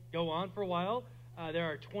may go on for a while, there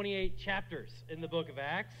are 28 chapters in the book of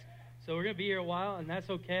Acts. So we're going to be here a while, and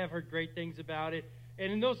that's okay. I've heard great things about it.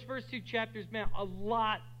 And in those first 2 chapters, man, a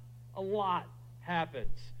lot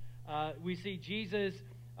happens. We see Jesus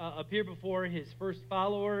appear before his first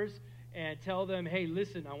followers and tell them, hey,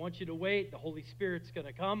 listen, I want you to wait. The Holy Spirit's going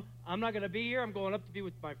to come. I'm not going to be here. I'm going up to be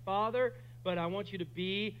with my Father, but I want you to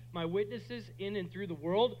be my witnesses in and through the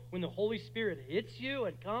world. When the Holy Spirit hits you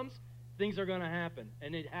and comes, things are going to happen.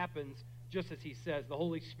 And it happens just as he says. The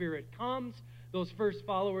Holy Spirit comes. Those first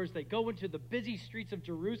followers, they go into the busy streets of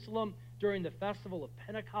Jerusalem during the festival of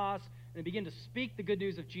Pentecost, and they begin to speak the good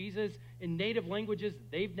news of Jesus in native languages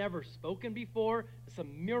they've never spoken before. It's a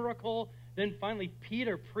miracle. Then finally,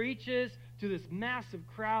 Peter preaches to this massive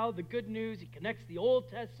crowd the good news. He connects the Old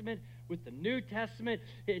Testament with the New Testament.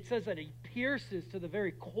 It says that he pierces to the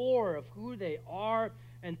very core of who they are.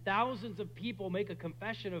 and thousands of people make a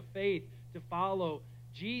confession of faith to follow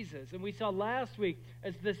Jesus. And we saw last week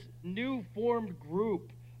as this new formed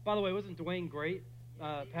group. By the way, wasn't Dwayne great?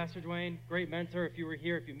 Pastor Dwayne, great mentor. If you were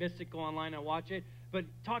here, if you missed it, go online and watch it. But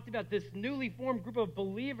talked about this newly formed group of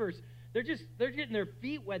believers. They're getting their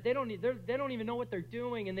feet wet. They don't even know what they're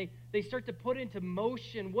doing, and they start to put into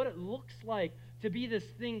motion what it looks like to be this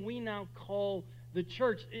thing we now call the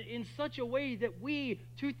church, in such a way that we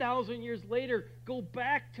 2,000 years later go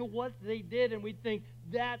back to what they did, and we think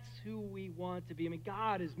that's who we want to be. I mean,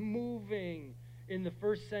 God is moving in the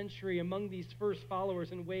first century among these first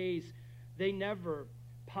followers in ways they never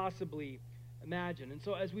possibly imagined. And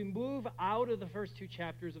so as we move out of the first two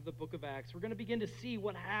chapters of the book of Acts, we're going to begin to see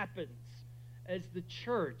what happens as the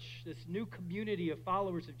church, this new community of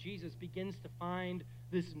followers of Jesus, begins to find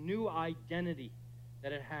this new identity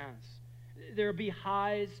that it has. There will be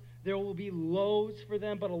highs, there will be lows for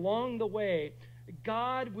them, but along the way,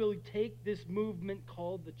 God will take this movement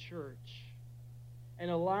called the church and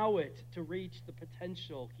allow it to reach the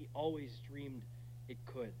potential he always dreamed it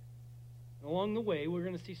could. And along the way, we're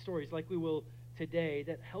going to see stories like we will today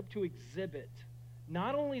that help to exhibit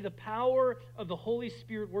not only the power of the Holy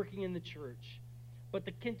Spirit working in the church, but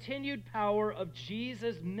the continued power of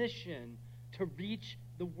Jesus' mission to reach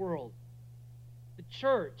the world. The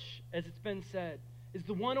church, as it's been said, is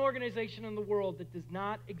the one organization in the world that does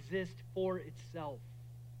not exist for itself,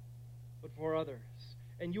 but for others.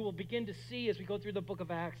 And you will begin to see as we go through the book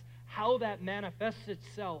of Acts how that manifests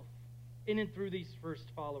itself in and through these first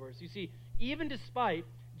followers. You see, even despite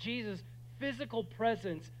Jesus' physical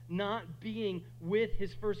presence not being with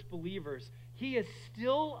his first believers, he is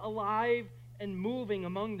still alive and moving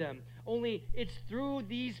among them. Only it's through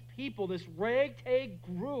these people, this ragtag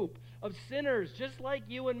group of sinners just like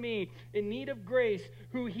you and me in need of grace,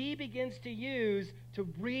 who he begins to use to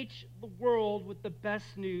reach the world with the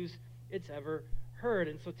best news it's ever heard.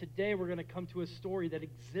 And so today we're going to come to a story that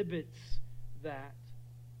exhibits that.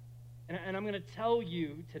 And I'm going to tell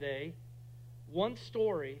you today one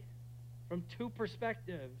story from two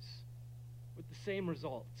perspectives with the same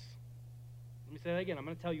results. Let me say that again. I'm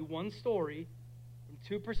going to tell you one story from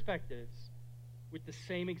two perspectives with the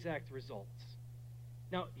same exact results.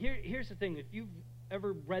 Now, here's the thing. If you've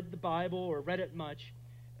ever read the Bible or read it much,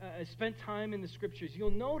 spent time in the Scriptures,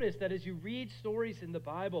 you'll notice that as you read stories in the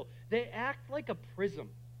Bible, they act like a prism.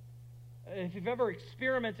 If you've ever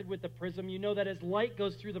experimented with the prism, you know that as light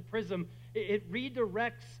goes through the prism, it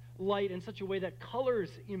redirects light in such a way that colors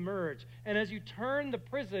emerge. And as you turn the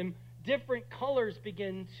prism, different colors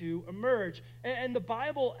begin to emerge. And the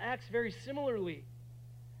Bible acts very similarly.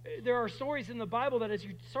 There are stories in the Bible that as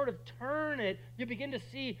you sort of turn it, you begin to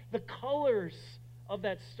see the colors of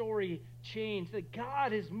that story change. That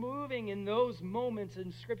God is moving in those moments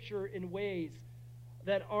in Scripture in ways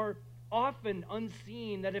that are often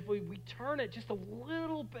unseen, that if we turn it just a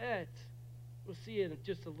little bit, we'll see it in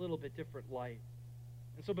just a little bit different light.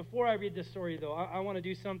 And so before I read this story, though, I want to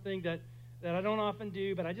do something that I don't often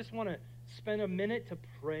do, but I just want to spend a minute to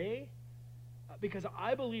pray, because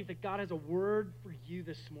I believe that God has a word for you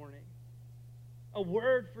this morning. A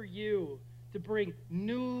word for you to bring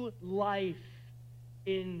new life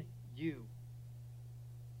in you.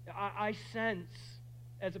 I sense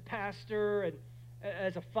as a pastor and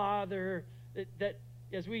as a father that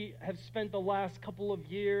as we have spent the last couple of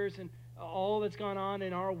years and all that's gone on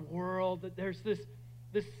in our world, that there's this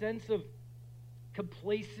sense of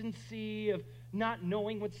complacency, of not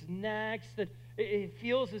knowing what's next, that it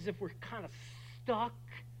feels as if we're kind of stuck.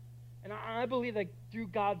 And I believe that through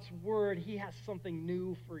God's word, he has something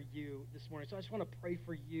new for you this morning. So I just want to pray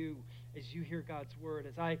for you as you hear God's word,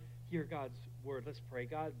 as I hear God's word. Let's pray.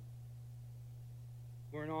 God,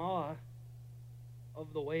 we're in awe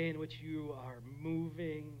of the way in which you are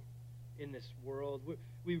moving in this world.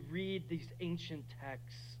 We read these ancient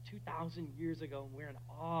texts 2,000 years ago, and we're in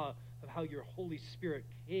awe of how your Holy Spirit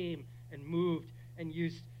came and moved and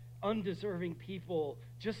used undeserving people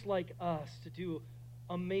just like us to do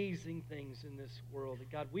amazing things in this world. And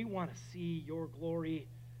God, we want to see your glory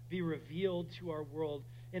be revealed to our world,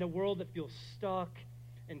 in a world that feels stuck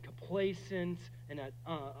and complacent and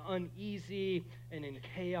uneasy and in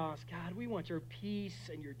chaos. God, we want your peace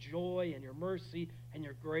and your joy and your mercy and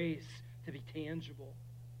your grace to be tangible.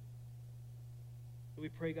 So we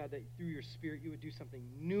pray, God, that through your Spirit you would do something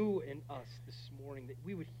new in us this morning, that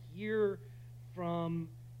we would hear from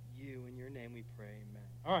you. In your name we pray, amen.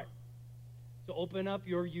 All right. So open up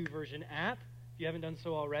your YouVersion app if you haven't done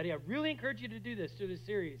so already. I really encourage you to do this through this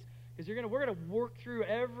series, because we're going to work through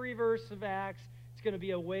every verse of Acts. It's going to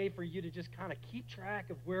be a way for you to just kind of keep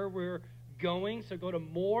track of where we're going. So go to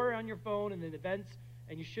More on your phone and then Events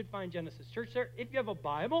and you should find Genesis Church there. If you have a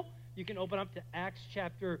Bible, you can open up to Acts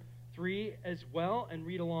chapter 3 as well and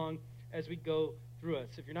read along as we go through it.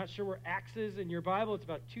 So if you're not sure where Acts is in your Bible, it's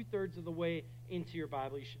about 2/3 of the way into your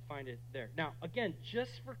Bible. You should find it there. Now, again,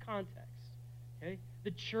 just for context, okay,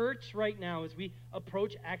 the church right now, as we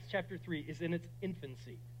approach Acts chapter 3, is in its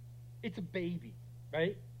infancy. It's a baby,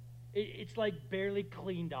 right? It's like barely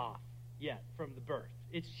cleaned off yet from the birth.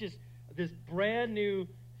 It's just this brand new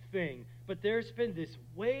thing. But there's been this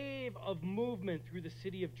wave of movement through the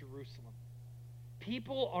city of Jerusalem.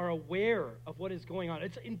 People are aware of what is going on.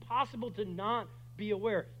 It's impossible to not be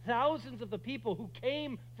aware. Thousands of the people who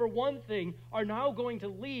came for one thing are now going to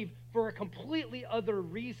leave for a completely other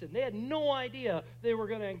reason. They had no idea they were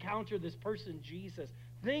going to encounter this person, Jesus.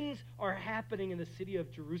 Things are happening in the city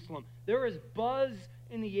of Jerusalem. There is buzz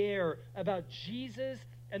in the air about Jesus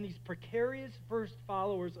and these precarious first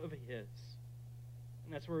followers of his.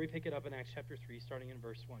 And that's where we pick it up in Acts chapter 3, starting in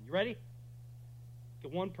verse 1. You ready?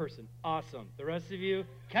 Get one person. Awesome. The rest of you,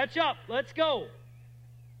 catch up. Let's go.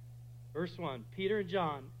 Verse 1, Peter and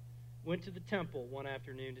John went to the temple one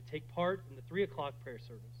afternoon to take part in the 3 o'clock prayer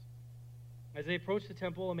service. As they approached the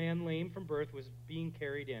temple, a man lame from birth was being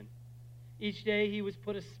carried in. Each day he was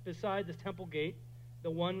put beside the temple gate,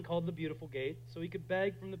 the one called the Beautiful Gate, so he could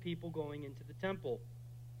beg from the people going into the temple.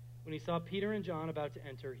 When he saw Peter and John about to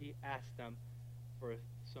enter, he asked them for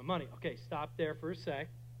some money. Okay, stop there for a sec.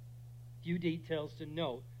 Few details to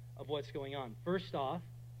note of what's going on. First off,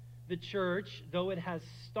 the church, though it has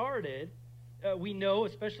started, we know,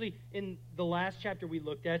 especially in the last chapter we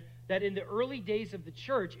looked at, that in the early days of the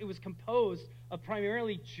church, it was composed of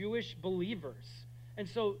primarily Jewish believers. And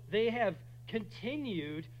so they have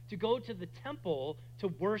continued to go to the temple to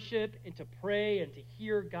worship and to pray and to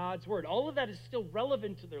hear God's word. All of that is still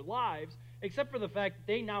relevant to their lives, except for the fact that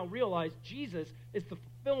they now realize Jesus is the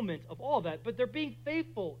fulfillment of all that. But they're being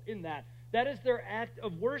faithful in that. That is their act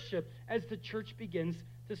of worship as the church begins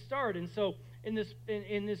to start. And so in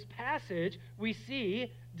this passage, we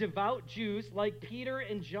see devout Jews like Peter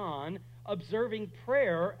and John observing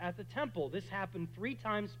prayer at the temple. This happened 3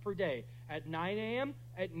 times per day, at 9 a.m.,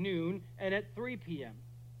 at noon, and at 3 p.m.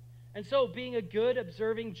 And so, being a good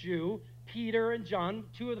observing Jew, Peter and John,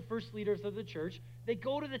 2 of the first leaders of the church, they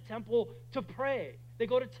go to the temple to pray. They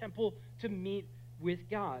go to temple to meet with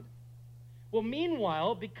God. Well,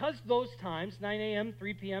 meanwhile, because those times, 9 a.m.,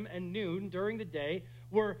 3 p.m., and noon during the day,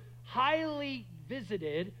 were highly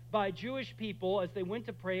visited by Jewish people as they went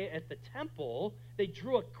to pray at the temple, they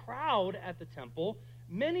drew a crowd at the temple.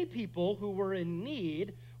 Many people who were in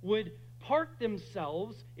need would park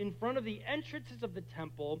themselves in front of the entrances of the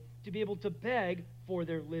temple to be able to beg for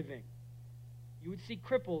their living. You would see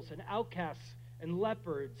cripples and outcasts and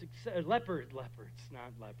lepers,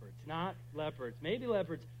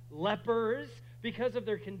 because of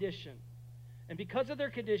their condition. And because of their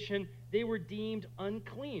condition, they were deemed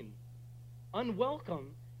unclean,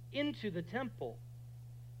 unwelcome into the temple.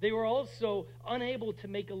 They were also unable to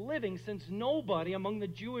make a living since nobody among the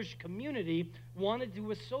Jewish community wanted to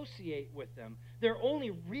associate with them. Their only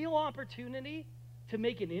real opportunity to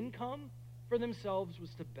make an income for themselves was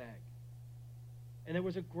to beg. And there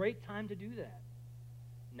was a great time to do that.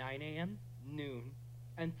 9 a.m., noon,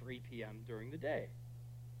 and 3 p.m. during the day.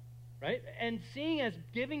 Right? And seeing as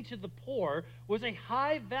giving to the poor was a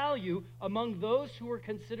high value among those who were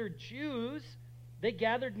considered Jews, they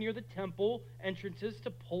gathered near the temple entrances to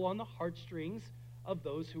pull on the heartstrings of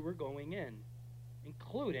those who were going in,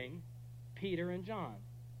 including Peter and John.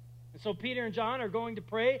 And so Peter and John are going to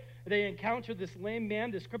pray. They encounter this lame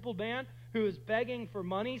man, this crippled man, who is begging for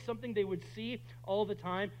money, something they would see all the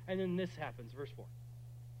time. And then this happens, verse 4.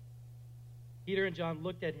 Peter and John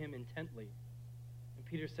looked at him intently. And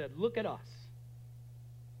Peter said, "Look at us."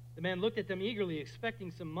 The man looked at them eagerly,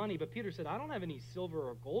 expecting some money. But Peter said, "I don't have any silver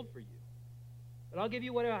or gold for you, but I'll give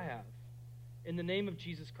you what I have. In the name of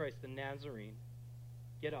Jesus Christ, the Nazarene,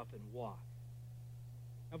 get up and walk."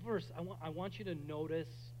 Now, first, I want you to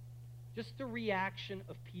notice just the reaction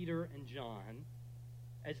of Peter and John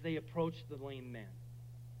as they approached the lame man.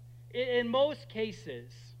 In most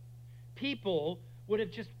cases, people would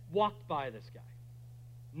have just walked by this guy.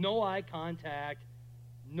 No eye contact,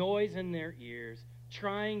 noise in their ears,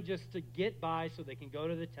 trying just to get by so they can go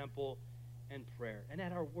to the temple and prayer. And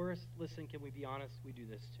at our worst, listen, can we be honest? We do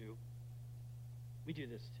this too. We do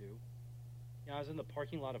this too. You know, I was in the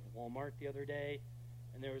parking lot of Walmart the other day,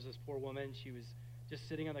 and there was this poor woman. She was just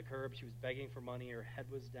sitting on the curb. She was begging for money. Her head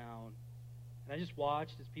was down. And I just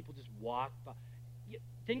watched as people just walked by.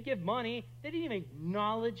 Didn't give money. They didn't even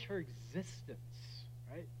acknowledge her existence,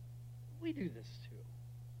 right? We do this too.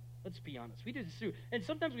 Let's be honest. We do this too. And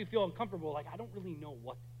sometimes we feel uncomfortable, like, I don't really know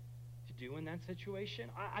what to do in that situation.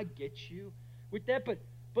 I get you with that, but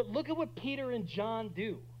look at what Peter and John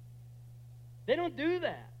do. They don't do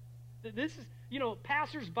that. This is,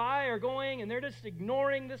 passersby are going and they're just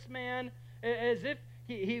ignoring this man as if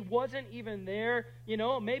he wasn't even there.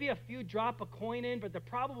 Maybe a few drop a coin in, but they're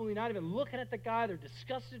probably not even looking at the guy. They're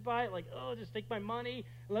disgusted by it, like, oh, just take my money,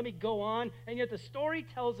 let me go on. And yet the story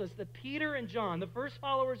tells us that Peter and John, the first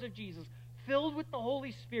followers of Jesus, filled with the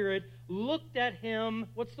Holy Spirit, looked at him,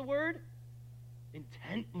 what's the word?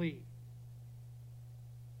 Intently.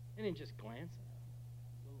 They didn't just glance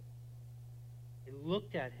at him. They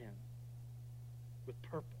looked at him with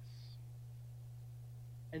purpose.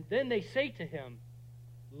 And then they say to him,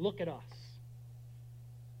 look at us.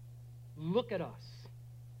 Look at us.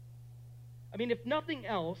 I mean, if nothing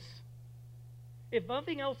else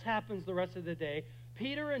happens the rest of the day,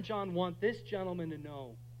 Peter and John want this gentleman to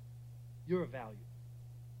know you're of value.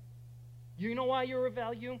 You know why you're of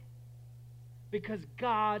value? Because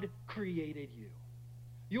God created you.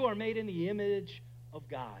 You are made in the image of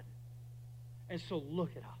God. And so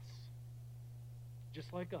look at us.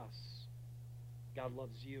 Just like us, God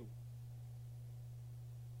loves you.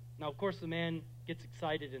 Now, of course, the man gets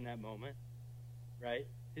excited in that moment, right?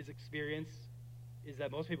 His experience is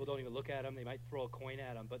that most people don't even look at him. They might throw a coin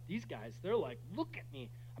at him. But these guys, they're like, look at me.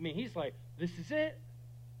 I mean, he's like, this is it.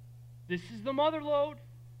 This is the mother lode.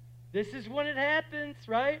 This is when it happens,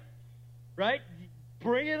 right? Right?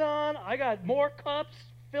 Bring it on. I got more cups.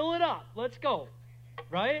 Fill it up. Let's go.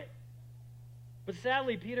 Right? But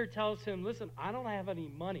sadly, Peter tells him, listen, I don't have any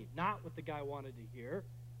money. Not what the guy wanted to hear.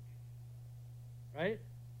 Right?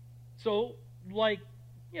 So, like,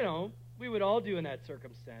 we would all do in that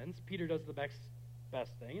circumstance. Peter does the best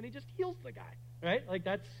thing, and he just heals the guy. Right? Like,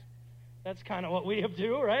 that's kind of what we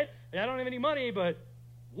do, right? Like, I don't have any money, but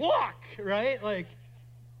walk. Right? Like,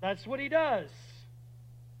 that's what he does.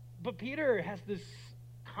 But Peter has this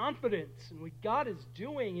confidence in what God is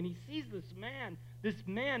doing, and he sees this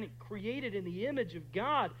man created in the image of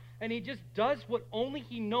God, and he just does what only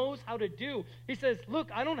he knows how to do. He says, look,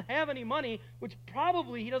 I don't have any money, which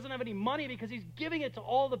probably he doesn't have any money because he's giving it to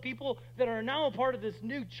all the people that are now a part of this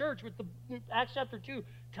new church, which the Acts chapter 2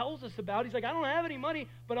 tells us about. He's like, I don't have any money,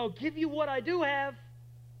 but I'll give you what I do have,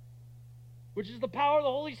 which is the power of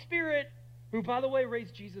the Holy Spirit, who, by the way,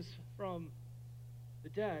 raised Jesus from the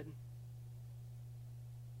dead.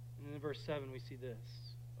 And then in verse 7, we see this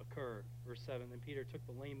occur. Verse 7, then Peter took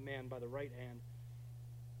the lame man by the right hand,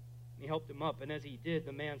 and he helped him up. And as he did,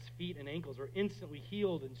 the man's feet and ankles were instantly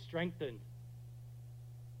healed and strengthened.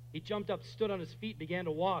 He jumped up, stood on his feet, began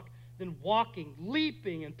to walk. Then walking,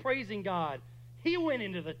 leaping, and praising God, he went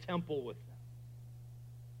into the temple with them.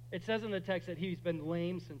 It says in the text that he's been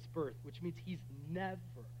lame since birth, which means he's never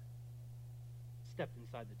stepped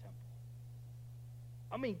inside the temple.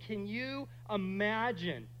 I mean, can you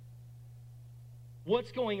imagine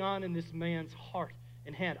what's going on in this man's heart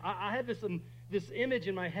and hand? I had this image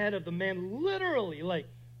in my head of the man literally like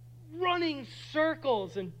running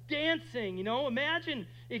circles and dancing. Imagine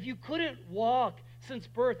if you couldn't walk since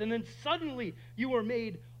birth and then suddenly you were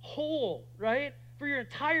made whole, right? For your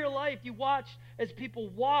entire life, you watched as people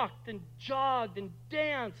walked and jogged and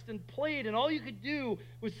danced and played, and all you could do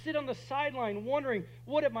was sit on the sideline wondering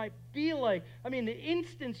what it might be like. I mean, the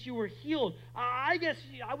instant you were healed, I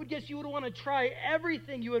would guess you would want to try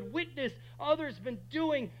everything you had witnessed others been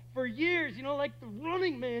doing for years. Like the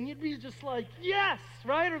Running Man, you'd be just like, yes,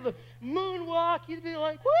 right? Or the moonwalk, you'd be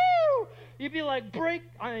like, woo! You'd be like, break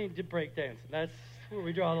dancing. That's where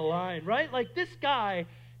we draw the line, right? Like this guy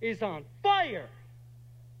is on fire.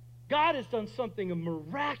 God has done something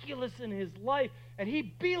miraculous in his life, and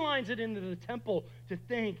he beelines it into the temple to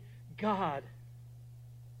thank God.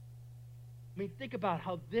 I mean, think about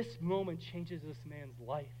how this moment changes this man's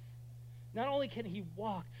life. Not only can he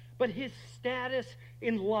walk, but his status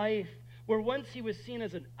in life, where once he was seen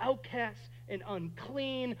as an outcast and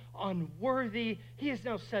unclean, unworthy, he is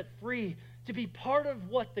now set free to be part of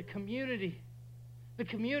what the community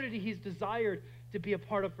he's desired to be a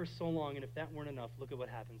part of for so long. And if that weren't enough, look at what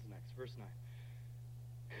happens next. Verse 9.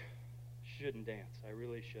 Shouldn't dance. I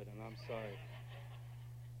really shouldn't. I'm sorry.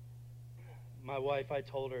 My wife, I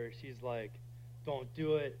told her, she's like, don't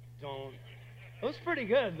do it. Don't. It was pretty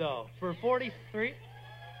good, though. For 43, it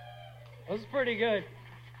was pretty good.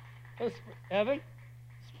 Evan?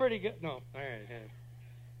 It's pretty good. No. All right.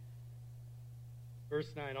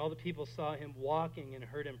 Verse 9. All the people saw him walking and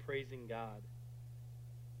heard him praising God.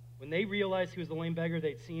 When they realized he was the lame beggar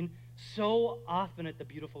they'd seen so often at the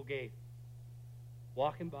beautiful gate,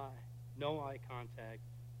 walking by, no eye contact,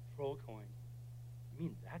 throw a coin. You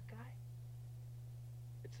mean that guy?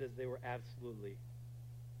 It says they were absolutely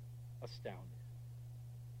astounded.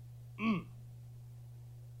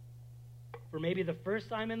 For maybe the first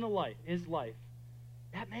time in his life,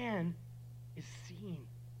 that man is seen.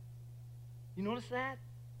 You notice that?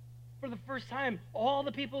 For the first time, all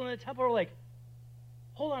the people in the temple are like,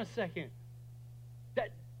 hold on a second.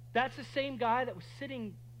 That's the same guy that was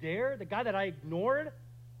sitting there, the guy that I ignored?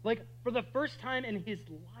 Like, for the first time in his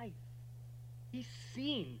life, he's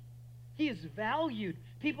seen. He is valued.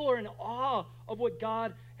 People are in awe of what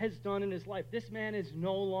God has done in his life. This man is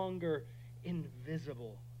no longer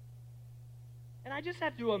invisible. And I just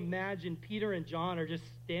have to imagine Peter and John are just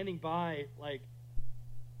standing by like,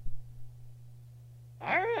 all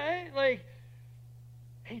right, like,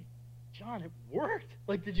 hey, John, it worked.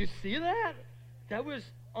 Like, did you see that? That was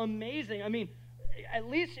amazing. I mean, at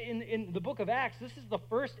least in the book of Acts, this is the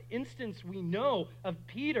first instance we know of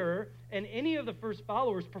Peter and any of the first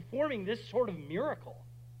followers performing this sort of miracle.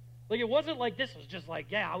 Like, it wasn't like this was just like,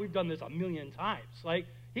 yeah, we've done this a million times. Like,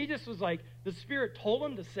 he just was like, the Spirit told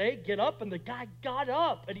him to say, get up, and the guy got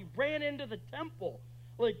up, and he ran into the temple.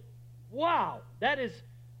 Like, wow, that is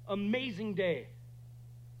amazing day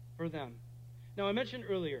for them. Now, I mentioned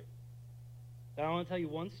earlier that I want to tell you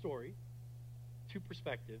one story, two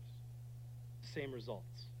perspectives, same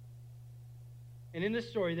results. And in this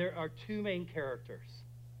story, there are two main characters.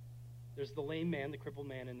 There's the lame man, the crippled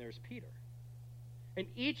man, and there's Peter. And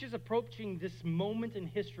each is approaching this moment in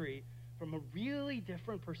history from a really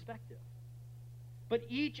different perspective. But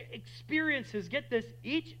each experiences, get this,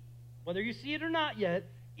 each, whether you see it or not yet,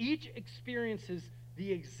 each experiences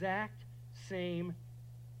the exact same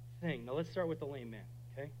thing. Now let's start with the lame man,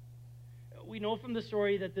 okay? We know from the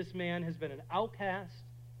story that this man has been an outcast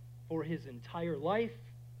for his entire life.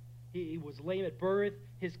 He was lame at birth.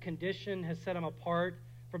 His condition has set him apart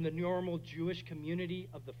from the normal Jewish community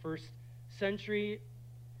of the first century.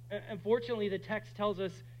 Unfortunately, the text tells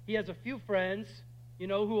us he has a few friends, who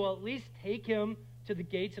will at least take him to the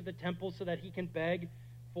gates of the temple so that he can beg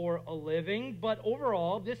for a living. But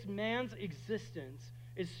overall, this man's existence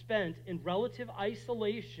is spent in relative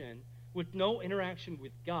isolation with no interaction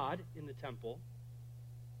with God in the temple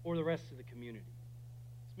or the rest of the community.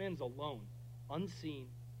 This man's alone, unseen,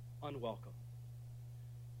 unwelcome.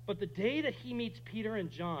 But the day that he meets Peter and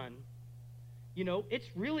John, it's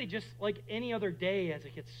really just like any other day as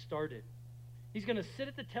it gets started. He's going to sit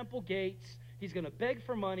at the temple gates, he's going to beg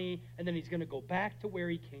for money, and then he's going to go back to where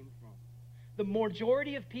he came from. The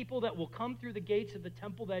majority of people that will come through the gates of the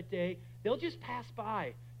temple that day, they'll just pass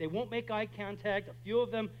by. They won't make eye contact. A few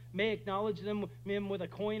of them may acknowledge him with a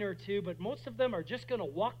coin or two, but most of them are just going to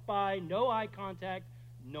walk by, no eye contact,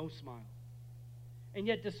 no smile. And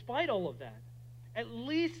yet, despite all of that, at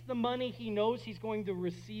least the money he knows he's going to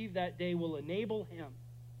receive that day will enable him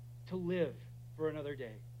to live for another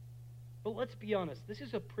day. But let's be honest, this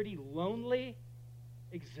is a pretty lonely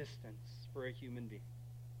existence for a human being.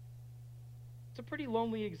 It's a pretty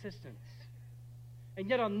lonely existence. And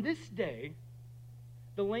yet on this day,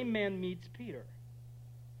 the lame man meets Peter.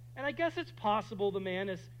 And I guess it's possible the man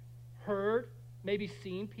has heard, maybe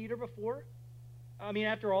seen Peter before. I mean,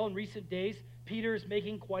 after all, in recent days, Peter is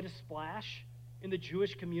making quite a splash in the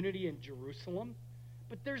Jewish community in Jerusalem.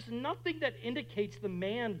 But there's nothing that indicates the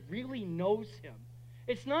man really knows him.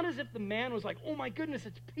 It's not as if the man was like, oh my goodness,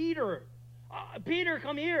 it's Peter. Peter,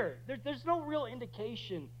 come here. There's no real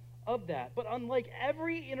indication of that. But unlike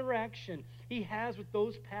every interaction he has with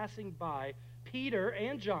those passing by, Peter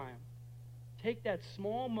and John take that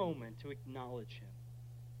small moment to acknowledge him.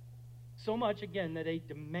 So much, again, that they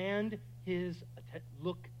demand his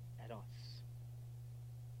look at us.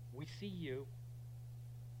 We see you.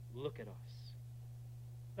 Look at us.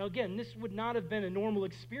 Now, again, this would not have been a normal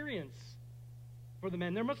experience for the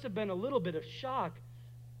men. There must have been a little bit of shock,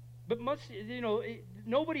 but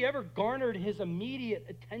nobody ever garnered his immediate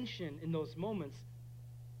attention in those moments.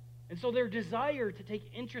 And so their desire to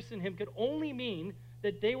take interest in him could only mean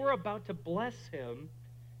that they were about to bless him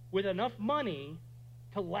with enough money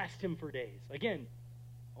to last him for days. Again,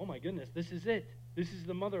 oh my goodness, this is it. This is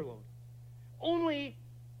the mother lode. Only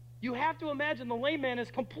you have to imagine the lame man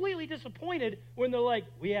is completely disappointed when they're like,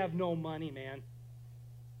 we have no money, man.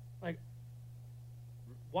 Like,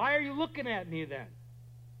 why are you looking at me then?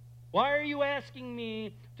 Why are you asking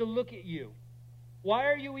me to look at you? Why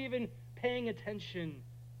are you even paying attention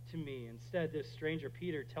to me? Instead, this stranger,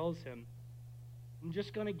 Peter, tells him, I'm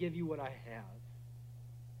just going to give you what I have.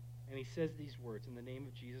 And he says these words, in the name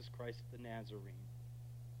of Jesus Christ the Nazarene,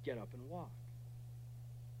 get up and walk.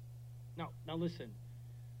 Now listen,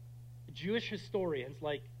 Jewish historians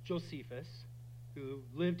like Josephus, who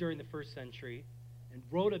lived during the first century, and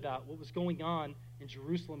wrote about what was going on in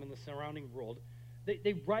Jerusalem and the surrounding world,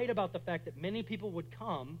 they write about the fact that many people would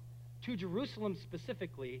come to Jerusalem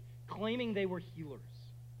specifically, claiming they were healers.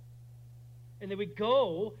 And they would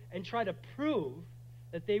go and try to prove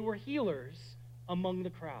that they were healers among the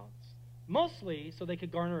crowds, mostly so they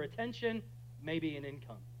could garner attention, maybe an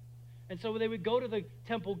income. And so they would go to the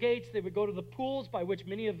temple gates, they would go to the pools by which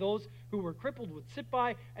many of those who were crippled would sit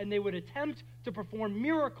by, and they would attempt to perform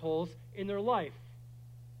miracles in their life.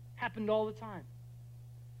 Happened all the time.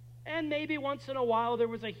 And maybe once in a while there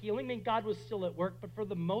was a healing. I mean, God was still at work, but for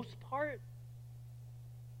the most part,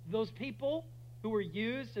 those people who were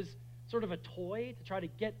used as sort of a toy to try to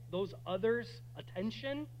get those others'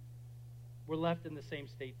 attention were left in the same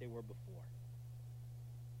state they were before.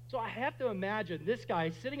 So I have to imagine this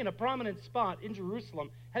guy sitting in a prominent spot in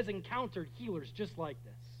Jerusalem has encountered healers just like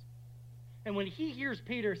this. And when he hears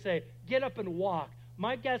Peter say, "Get up and walk,"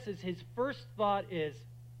 my guess is his first thought is,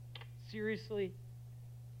 seriously?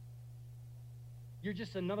 You're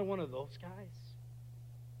just another one of those guys?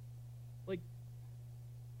 Like,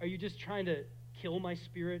 are you just trying to kill my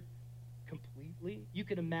spirit completely? You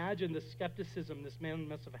can imagine the skepticism this man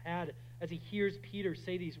must have had as he hears Peter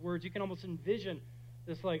say these words. You can almost envision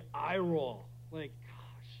this like eye roll. Like,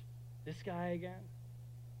 gosh, this guy again?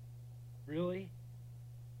 Really?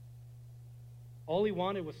 All he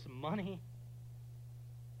wanted was some money.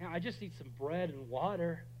 I just need some bread and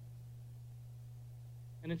water.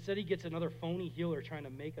 And instead he gets another phony healer trying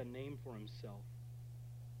to make a name for himself.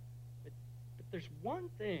 But there's one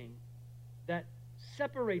thing that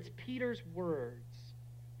separates Peter's words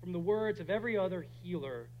from the words of every other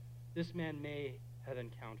healer this man may have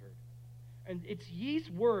encountered. And it's these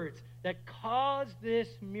words that cause this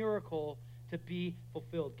miracle to be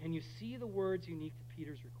fulfilled. Can you see the words unique to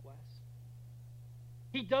Peter's request?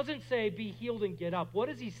 He doesn't say, "Be healed and get up." What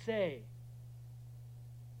does he say?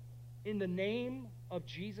 "In the name of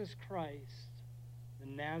Jesus Christ, the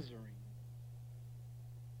Nazarene,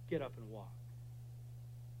 get up and walk."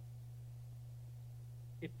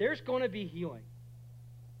 If there's going to be healing,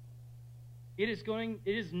 it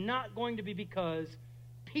is not going to be because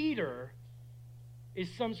Peter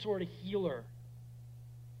is some sort of healer.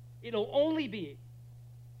 It'll only be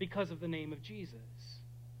because of the name of Jesus.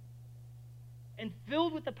 And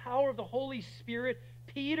filled with the power of the Holy Spirit,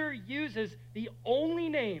 Peter uses the only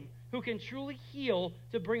name who can truly heal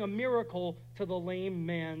to bring a miracle to the lame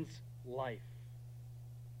man's life.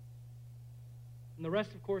 And the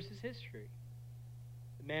rest, of course, is history.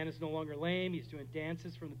 The man is no longer lame. He's doing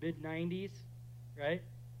dances from the mid-90s, right?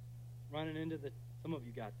 Running into the... Some of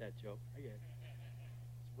you got that joke. I get it.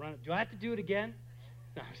 Do I have to do it again?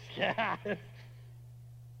 No, I'm just kidding.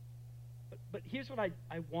 But here's what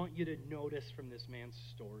I want you to notice from this man's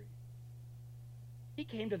story. He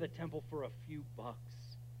came to the temple for a few bucks.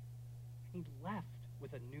 He left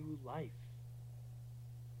with a new life.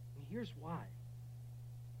 And here's why.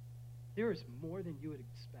 There is more than you would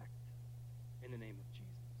expect in the name of Jesus.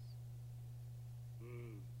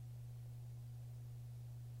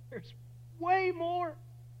 There's way more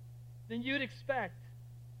than you'd expect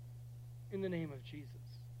in the name of Jesus.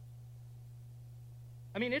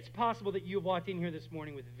 I mean, it's possible that you have walked in here this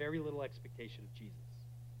morning with very little expectation of Jesus.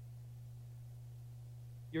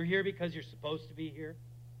 You're here because you're supposed to be here.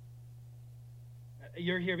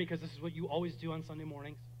 You're here because this is what you always do on Sunday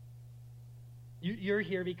mornings. You're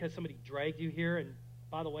here because somebody dragged you here. And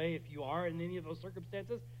by the way, if you are in any of those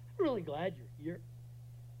circumstances, I'm really glad you're here.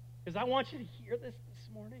 Because I want you to hear this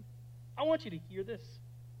morning. I want you to hear this.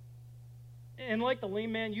 And like the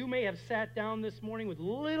lame man, you may have sat down this morning with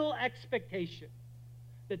little expectation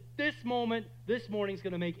that this morning is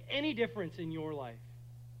going to make any difference in your life.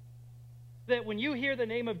 That when you hear the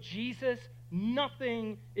name of Jesus,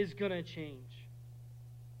 nothing is going to change.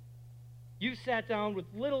 You sat down with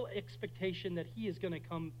little expectation that he is going to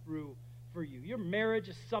come through for you. Your marriage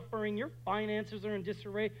is suffering. Your finances are in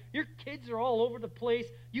disarray. Your kids are all over the place.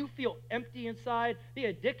 You feel empty inside. The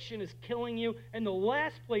addiction is killing you. And the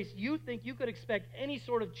last place you think you could expect any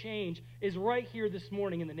sort of change is right here this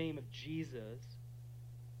morning in the name of Jesus.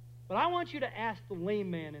 But I want you to ask the lame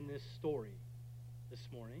man in this story this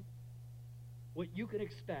morning what you can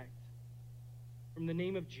expect from the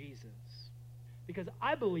name of Jesus. Because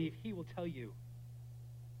I believe he will tell you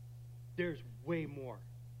there's way more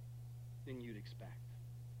than you'd expect.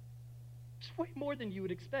 There's way more than you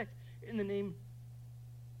would expect in the name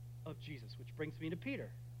of Jesus, which brings me to Peter.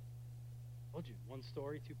 I told you, one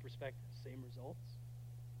story, two perspectives, same results.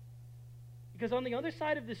 Because on the other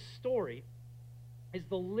side of this story is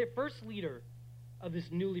the first leader of this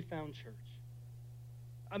newly found church.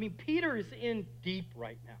 I mean, Peter is in deep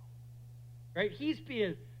right now. right? He's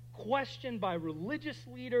being questioned by religious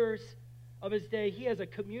leaders of his day. He has a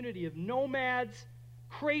community of nomads,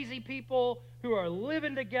 crazy people who are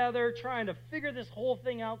living together, trying to figure this whole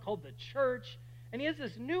thing out called the church. And he has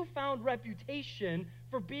this newfound reputation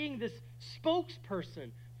for being this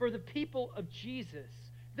spokesperson for the people of Jesus.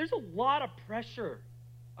 There's a lot of pressure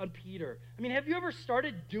on Peter. I mean, have you ever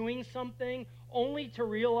started doing something only to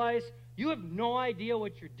realize you have no idea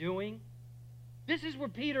what you're doing? This is where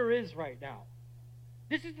Peter is right now.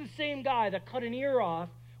 This is the same guy that cut an ear off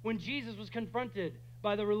when Jesus was confronted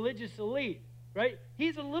by the religious elite, right?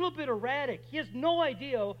 He's a little bit erratic. He has no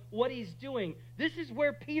idea what he's doing. This is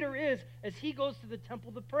where Peter is as he goes to the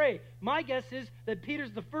temple to pray. My guess is that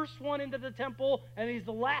Peter's the first one into the temple and he's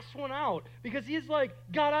the last one out because he's like,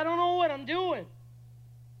 God, I don't know what I'm doing.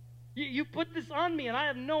 You put this on me and I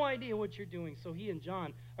have no idea what you're doing. So he and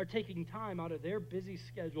John are taking time out of their busy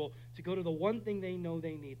schedule to go to the one thing they know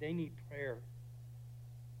they need. They need prayer.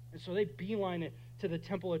 And so they beeline it to the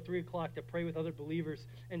temple at 3 o'clock to pray with other believers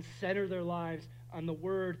and center their lives on the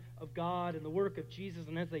word of God and the work of Jesus.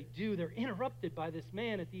 And as they do, they're interrupted by this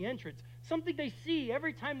man at the entrance. Something they see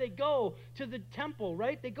every time they go to the temple,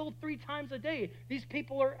 right? They go 3 times a day. These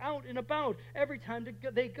people are out and about every time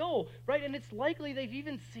they go, right? And it's likely they've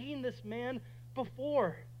even seen this man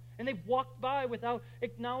before. And they've walked by without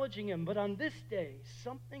acknowledging him. But on this day,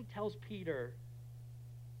 something tells Peter,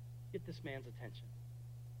 get this man's attention.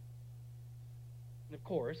 And of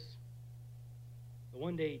course, the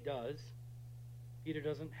one day he does, Peter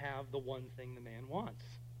doesn't have the one thing the man wants.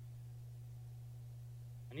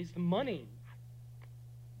 And he's the money.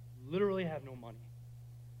 I literally have no money.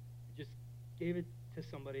 He just gave it to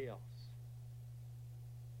somebody else.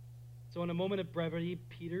 So in a moment of brevity,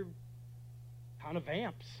 Peter kind of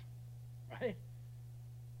vamps, right?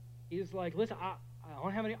 He's like, listen, I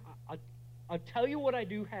don't have any, I'll tell you what I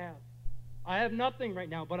do have. I have nothing right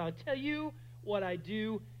now, but I'll tell you what I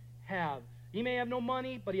do have. He may have no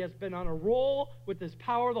money, but he has been on a roll with this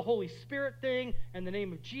power, the Holy Spirit thing, and the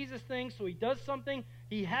name of Jesus thing, so he does something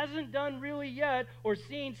he hasn't done really yet or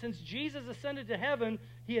seen since Jesus ascended to heaven.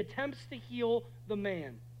 He attempts to heal the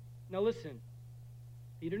man. Now listen,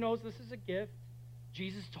 Peter knows this is a gift.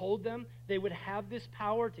 Jesus told them they would have this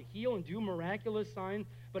power to heal and do miraculous signs,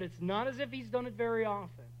 but it's not as if he's done it very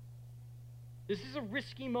often. This is a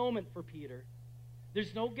risky moment for Peter.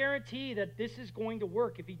 There's no guarantee that this is going to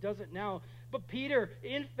work if he does it now. But Peter,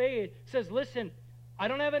 in faith, says, listen, I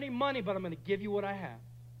don't have any money, but I'm going to give you what I have.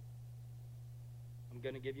 I'm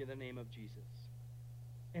going to give you the name of Jesus.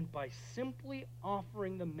 And by simply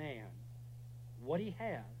offering the man what he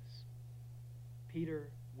has, Peter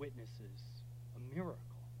witnesses a miracle.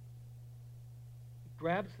 He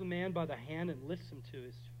grabs the man by the hand and lifts him to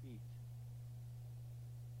his feet.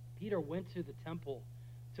 Peter went to the temple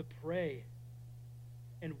to pray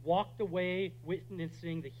and walked away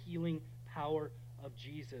witnessing the healing power of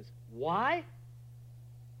Jesus. Why?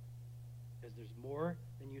 Because there's more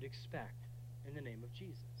than you'd expect in the name of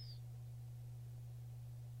Jesus.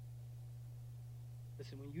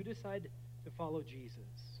 Listen, when you decide to follow Jesus,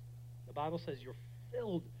 the Bible says you're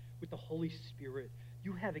filled with the Holy Spirit.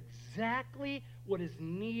 You have exactly what is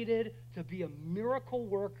needed to be a miracle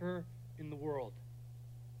worker in the world.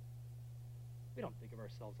 We don't think of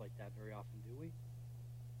ourselves like that very often, do we?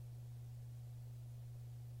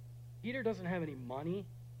 Peter doesn't have any money.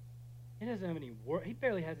 He doesn't have any work. He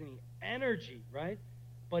barely has any energy, right?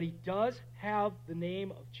 But he does have the name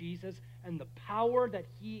of Jesus and the power that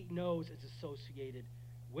he knows is associated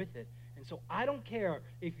with it. And so I don't care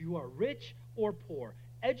if you are rich or poor,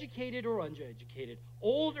 educated or uneducated,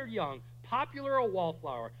 old or young, popular or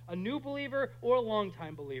wallflower, a new believer or a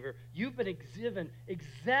longtime believer, you've been given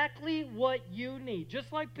exactly what you need.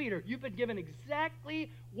 Just like Peter, you've been given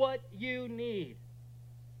exactly what you need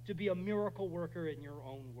to be a miracle worker in your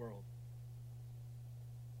own world.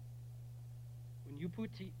 When you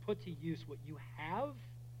put to use what you have,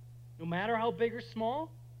 no matter how big or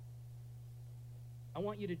small, I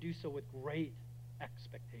want you to do so with great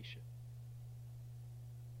expectation.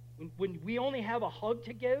 When we only have a hug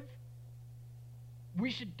to give, we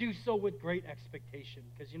should do so with great expectation.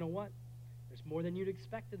 Because you know what? There's more than you'd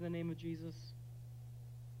expect in the name of Jesus.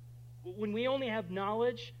 When we only have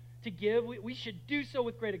knowledge to give, we should do so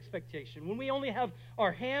with great expectation. When we only have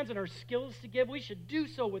our hands and our skills to give, we should do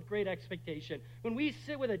so with great expectation. When we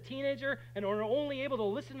sit with a teenager and are only able to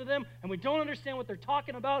listen to them and we don't understand what they're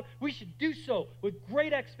talking about, we should do so with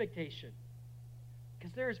great expectation.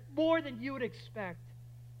 Because there is more than you would expect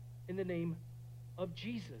in the name of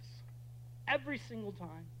Jesus. Every single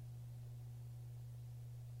time.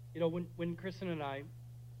 You know, when Kristen and I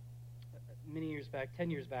many years back, 10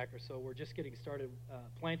 years back or so, we're just getting started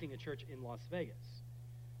planting a church in Las Vegas.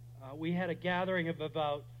 We had a gathering of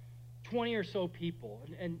about 20 or so people,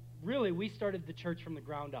 and really we started the church from the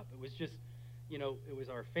ground up. It was just, it was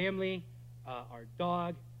our family, our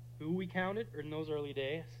dog, who we counted in those early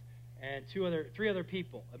days, and three other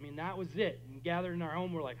people. I mean, that was it. And gathered in our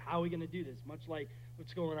home, we're like, how are we going to do this? Much like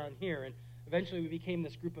what's going on here. And eventually we became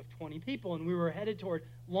this group of 20 people, and we were headed toward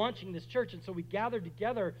launching this church. And so we gathered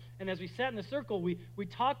together, and as we sat in the circle, we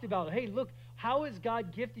talked about, hey, look, how has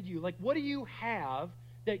God gifted you? Like, what do you have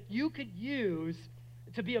that you could use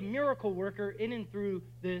to be a miracle worker in and through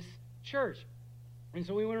this church? And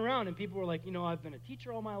so we went around, and people were like, I've been a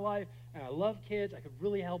teacher all my life, and I love kids. I could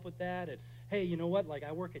really help with that. And, hey, you know what? Like,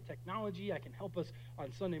 I work at technology. I can help us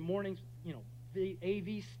on Sunday mornings, the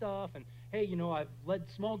AV stuff. And, hey, I've led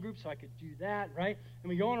small groups, so I could do that, right? And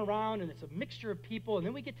we're going around, and it's a mixture of people. And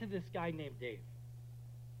then we get to this guy named Dave.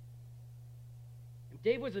 And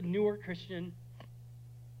Dave was a newer Christian.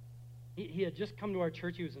 He had just come to our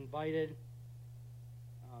church. He was invited.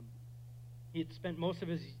 He had spent most of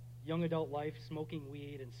his young adult life smoking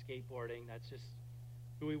weed and skateboarding. That's just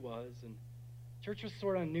who he was. And church was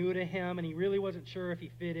sort of new to him, and he really wasn't sure if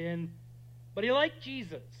he fit in. But he liked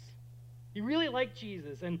Jesus. He really liked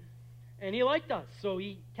Jesus, and he liked us, so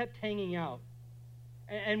he kept hanging out.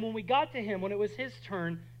 And when we got to him, when it was his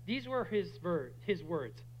turn, these were his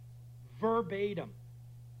words, verbatim.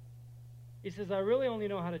 He says, I really only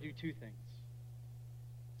know how to do two things: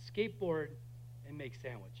 skateboard and make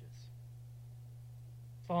sandwiches.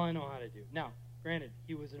 That's all I know how to do. Now, granted,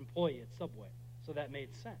 he was an employee at Subway, so that made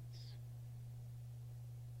sense.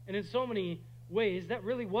 And in so many ways, that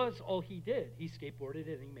really was all he did. He skateboarded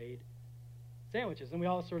and he made sandwiches, and we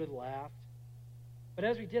all sort of laughed. But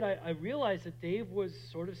as we did, I realized that Dave was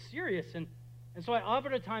sort of serious, and so I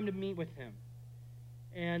offered a time to meet with him.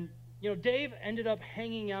 And, Dave ended up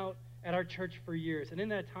hanging out at our church for years, and in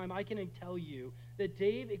that time, I can tell you that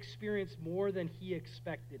Dave experienced more than he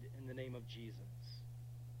expected in the name of Jesus.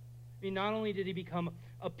 I mean, not only did he become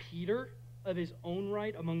a Peter of his own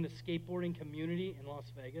right among the skateboarding community in Las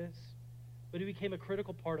Vegas, but he became a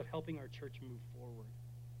critical part of helping our church move forward.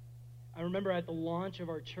 I remember at the launch of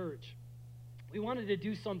our church, we wanted to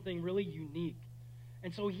do something really unique,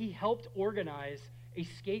 and so he helped organize a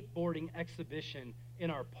skateboarding exhibition in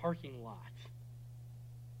our parking lot.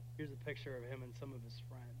 Here's a picture of him and some of his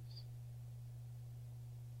friends.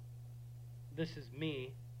 This is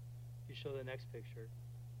me. You show the next picture.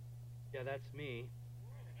 Yeah, that's me.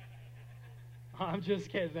 I'm just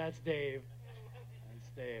kidding. That's Dave. That's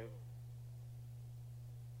Dave.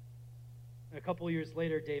 And a couple years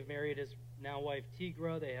later, Dave married his now wife,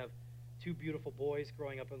 Tigra. They have two beautiful boys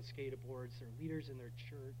growing up on skateboards. They're leaders in their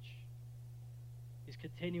church. He's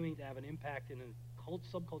continuing to have an impact in a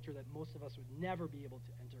subculture that most of us would never be able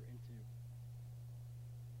to enter into.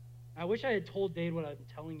 I wish I had told Dave what I'm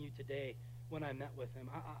telling you today when I met with him.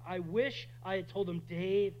 I wish I had told him,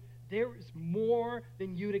 Dave, there is more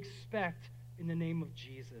than you'd expect in the name of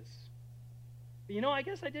Jesus. But I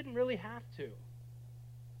guess I didn't really have to.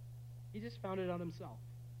 He just found it out himself.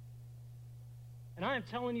 And I am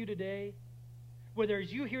telling you today, whether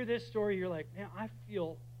as you hear this story, you're like, man, I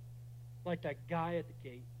feel like that guy at the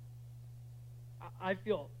gate. I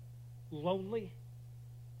feel lonely.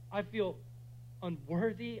 I feel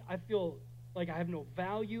unworthy. I feel like I have no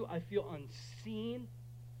value. I feel unseen.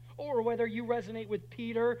 Or whether you resonate with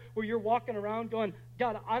Peter, where you're walking around going,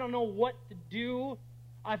 God, I don't know what to do.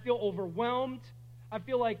 I feel overwhelmed. I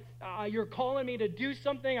feel like you're calling me to do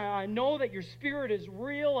something. I know that your spirit is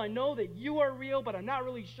real. I know that you are real, but I'm not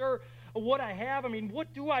really sure what I have. I mean,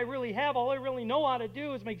 what do I really have? All I really know how to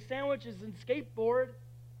do is make sandwiches and skateboard.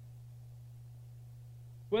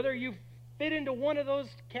 Whether you fit into one of those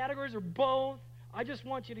categories or both, I just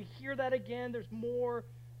want you to hear that again. There's more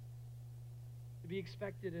to be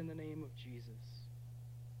expected in the name of Jesus.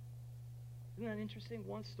 Isn't that interesting?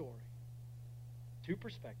 One story, two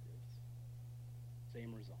perspectives,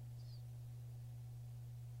 same results.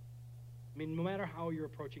 I mean, no matter how you're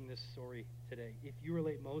approaching this story today, if you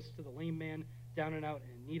relate most to the lame man down and out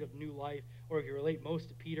in need of new life, or if you relate most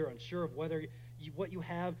to Peter, unsure of whether what you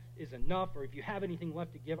have is enough, or if you have anything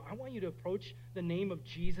left to give, I want you to approach the name of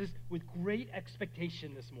Jesus with great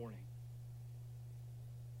expectation this morning.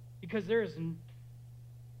 Because there is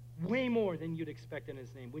way more than you'd expect in his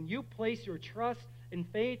name. When you place your trust and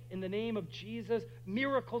faith in the name of Jesus,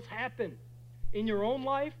 miracles happen in your own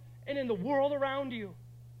life and in the world around you.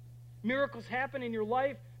 Miracles happen in your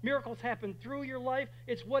life. Miracles happen through your life.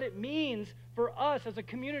 It's what it means for us as a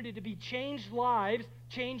community to be changed lives,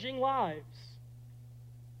 changing lives.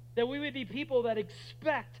 That we would be people that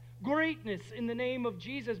expect greatness in the name of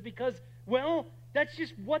Jesus because, well, that's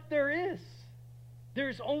just what there is.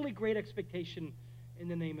 There's only great expectation in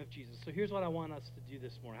the name of Jesus. So here's what I want us to do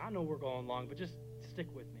this morning. I know we're going long, but just stick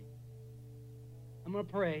with me. I'm going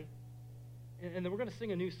to pray, and then we're going to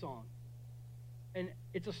sing a new song. And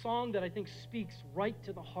it's a song that I think speaks right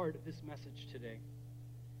to the heart of this message today.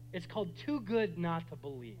 It's called Too Good Not to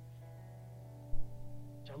Believe.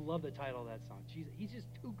 Which I love the title of that song. Jesus, he's just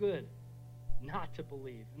too good not to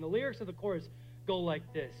believe. And the lyrics of the chorus go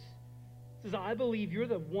like this. It says, I believe you're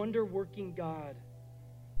the wonder-working God.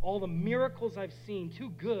 All the miracles I've seen, too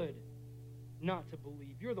good not to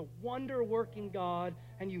believe. You're the wonder-working God,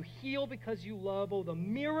 and you heal because you love. Oh, the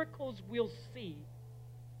miracles we'll see.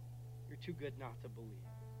 You're too good not to believe.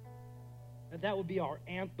 And that would be our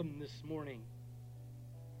anthem this morning.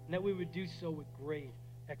 And that we would do so with great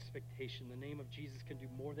expectation. The name of Jesus can do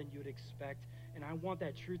more than you'd expect. And I want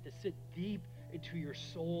that truth to sit deep into your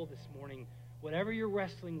soul this morning. Whatever you're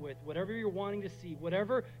wrestling with, whatever you're wanting to see,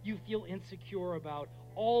 whatever you feel insecure about,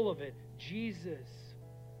 all of it, Jesus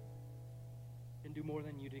can do more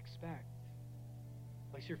than you'd expect.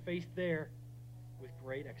 Place your faith there with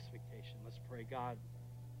great expectation. Let's pray. God,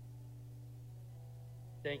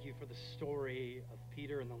 thank you for the story of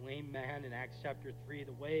Peter and the lame man in Acts chapter 3,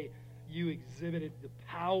 the way you exhibited the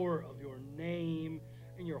power of your name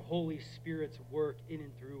and your Holy Spirit's work in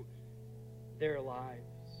and through their lives.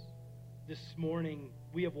 This morning,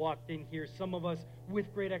 we have walked in here, some of us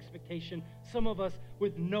with great expectation, some of us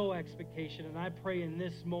with no expectation. And I pray in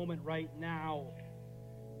this moment right now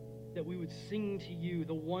that we would sing to you,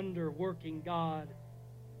 the wonder-working God,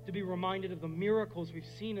 to be reminded of the miracles we've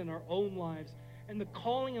seen in our own lives and the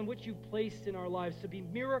calling in which you placed in our lives to be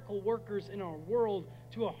miracle workers in our world,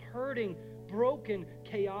 to a hurting, broken,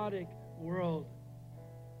 chaotic world.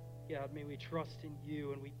 God, may we trust in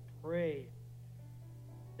you, and we pray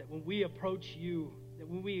that when we approach you, that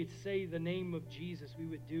when we say the name of Jesus, we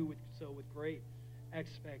would do so with great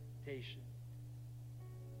expectation.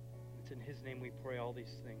 It's in his name we pray all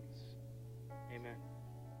these things. Amen.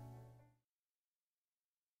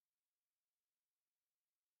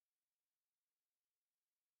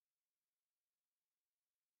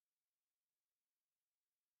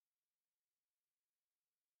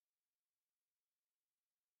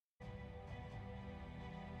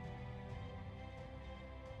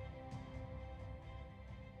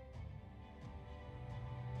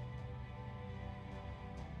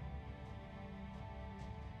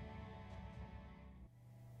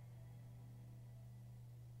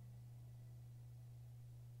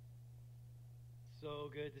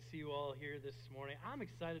 So good to see you all here this morning. I'm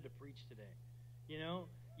excited to preach today. You know,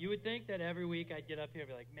 you would think that every week I'd get up here and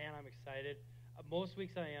be like, man, I'm excited. Most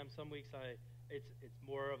weeks I am. Some weeks it's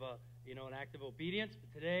more of a, an act of obedience.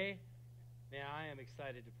 But today, man, I am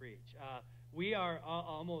excited to preach. We are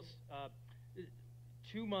almost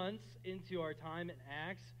 2 months into our time in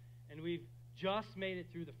Acts, and we've just made it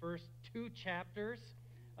through the first 2 chapters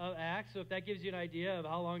of Acts. So if that gives you an idea of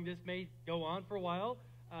how long this may go on for a while,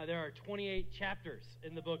 there are 28 chapters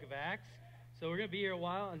in the book of Acts. So we're going to be here a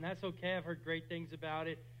while, and that's okay. I've heard great things about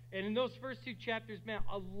it. And in those first 2 chapters, man,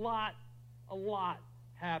 a lot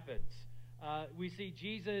happens. We see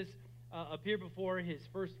Jesus appear before his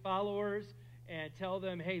first followers and tell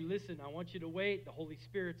them, hey, listen, I want you to wait. The Holy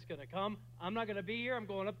Spirit's going to come. I'm not going to be here. I'm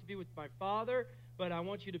going up to be with my Father. But I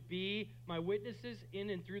want you to be my witnesses in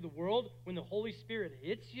and through the world. When the Holy Spirit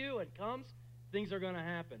hits you and comes, things are going to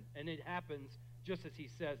happen. And it happens just as he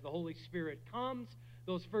says. The Holy Spirit comes.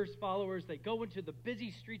 Those first followers, they go into the busy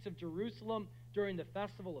streets of Jerusalem during the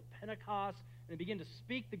festival of Pentecost, and they begin to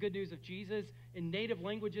speak the good news of Jesus in native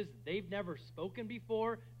languages they've never spoken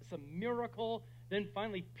before. It's a miracle. Then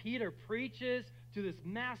finally, Peter preaches to this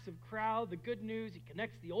massive crowd the good news. He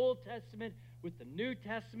connects the Old Testament with the New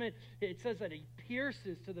Testament. It says that he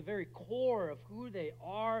pierces to the very core of who they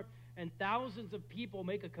are, and thousands of people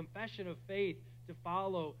make a confession of faith to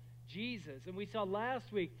follow Jesus. And we saw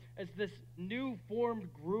last week as this new formed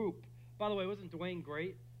group. By the way, wasn't Dwayne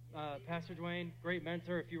great? Pastor Dwayne, great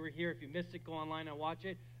mentor. If you were here, if you missed it, go online and watch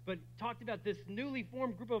it. But talked about this newly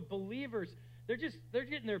formed group of believers. They're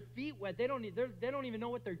getting their feet wet. They don't even know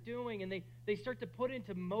what they're doing, and they start to put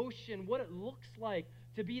into motion what it looks like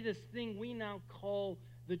to be this thing we now call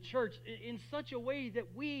the church, in such a way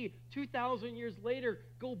that we 2,000 years later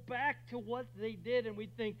go back to what they did, and we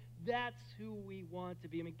think that's who we want to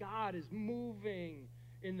be. I mean, God is moving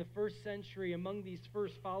in the first century among these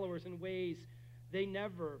first followers in ways they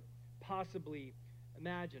never possibly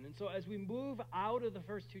imagined. And so as we move out of the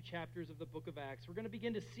first 2 chapters of the book of Acts, we're going to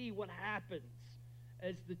begin to see what happens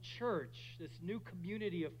as the church, this new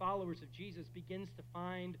community of followers of Jesus, begins to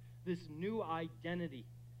find this new identity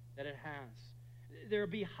that it has. There will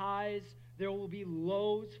be highs, there will be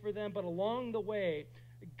lows for them, but along the way,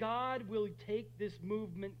 God will take this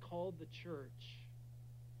movement called the church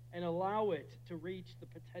and allow it to reach the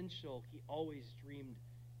potential he always dreamed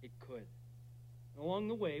it could. And along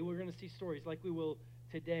the way, we're going to see stories like we will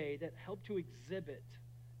today that help to exhibit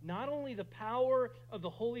not only the power of the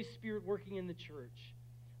Holy Spirit working in the church,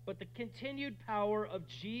 but the continued power of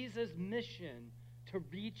Jesus' mission to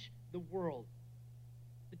reach the world.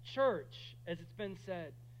 The church, as it's been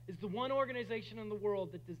said, is the one organization in the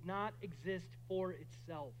world that does not exist for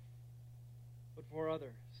itself, but for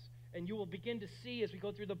others. And you will begin to see as we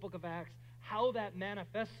go through the book of Acts how that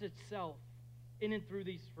manifests itself in and through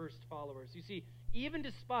these first followers. You see, even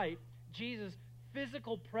despite Jesus'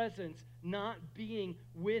 physical presence not being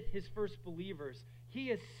with his first believers, he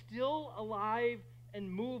is still alive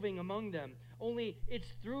and moving among them. Only it's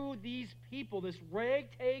through these people, this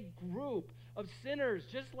ragtag group of sinners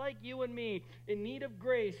just like you and me in need of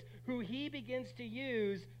grace, who he begins to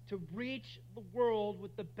use to reach the world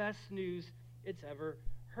with the best news it's ever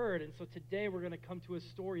heard. And so today we're going to come to a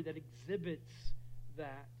story that exhibits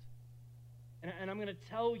that. And I'm going to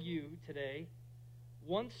tell you today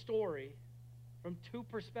one story from two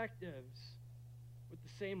perspectives with the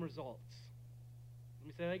same results. Let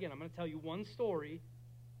me say that again. I'm going to tell you one story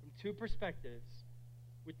from two perspectives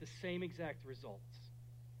with the same exact results.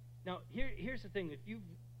 Now, here's the thing. If you've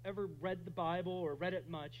ever read the Bible or read it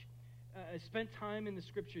much, spent time in the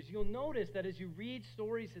Scriptures, you'll notice that as you read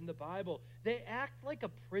stories in the Bible, they act like a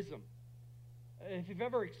prism. If you've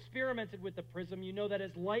ever experimented with the prism, you know that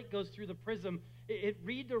as light goes through the prism, it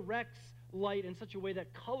redirects light in such a way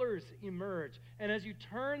that colors emerge. And as you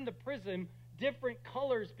turn the prism, different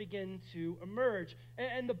colors begin to emerge.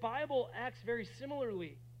 And the Bible acts very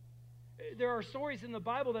similarly. There are stories in the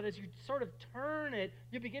Bible that as you sort of turn it,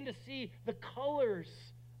 you begin to see the colors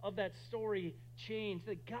of that story change.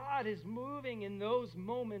 That God is moving in those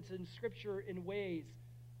moments in Scripture in ways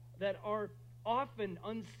that are often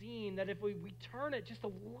unseen, that if we turn it just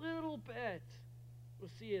a little bit,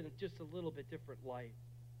 we'll see it in just a little bit different light.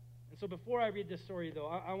 And so before I read this story, though,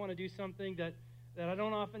 I want to do something that I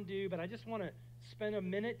don't often do, but I just want to spend a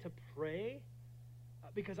minute to pray,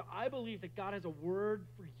 because I believe that God has a word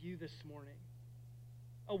for you this morning.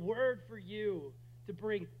 A word for you to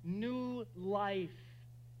bring new life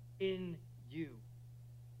in you.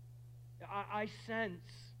 I sense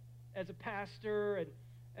as a pastor and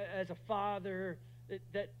as a father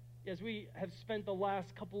that as we have spent the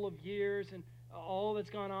last couple of years and all that's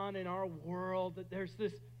gone on in our world, that there's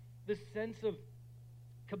this sense of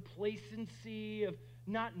complacency, of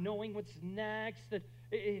not knowing what's next, that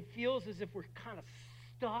it feels as if we're kind of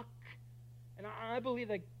stuck. And I believe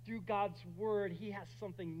that through God's word, he has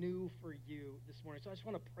something new for you this morning. So I just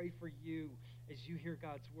want to pray for you as you hear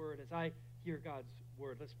God's word, as I hear God's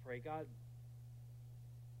word. Let's pray. God,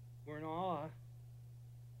 we're in awe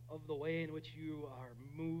of the way in which you are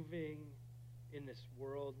moving in this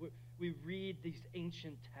world. We read these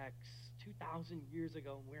ancient texts 2,000 years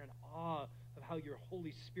ago, and we're in awe of how your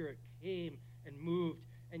Holy Spirit came and moved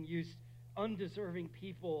and used undeserving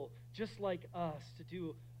people just like us to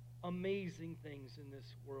do amazing things in this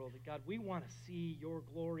world. And God, we want to see your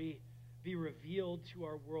glory be revealed to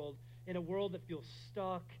our world, in a world that feels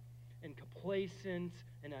stuck and complacent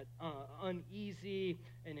and uneasy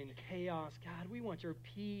and in chaos. God, we want your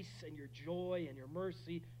peace and your joy and your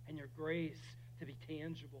mercy and your grace to be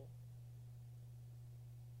tangible.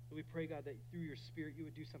 So we pray, God, that through your Spirit you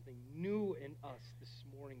would do something new in us this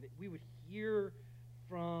morning, that we would hear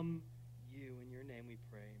from you. In your name we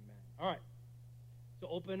pray, amen. All right. So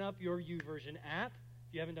open up your YouVersion app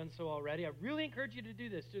if you haven't done so already. I really encourage you to do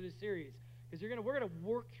this through this series, because we're going to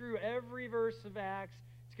work through every verse of Acts.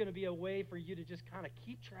 It's going to be a way for you to just kind of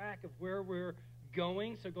keep track of where we're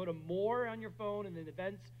going. So go to More on your phone and then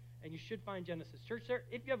Events, and you should find Genesis Church there.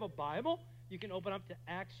 If you have a Bible, you can open up to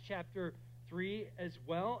Acts chapter 3 as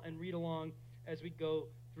well and read along as we go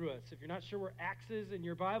through it. So if you're not sure where Acts is in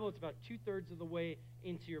your Bible, it's about 2/3 of the way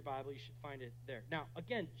into your Bible. You should find it there. Now,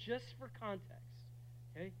 again, just for context,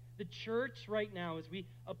 okay, the church right now, as we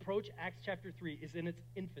approach Acts chapter 3, is in its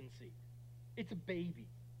infancy. It's a baby,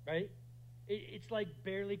 right? It's like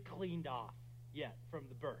barely cleaned off yet from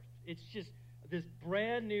the birth. It's just this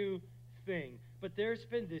brand new thing. But there's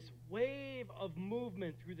been this wave of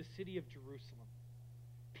movement through the city of Jerusalem.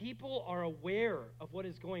 People are aware of what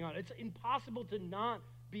is going on. It's impossible to not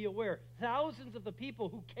be aware. Thousands of the people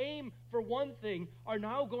who came for one thing are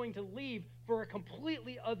now going to leave for a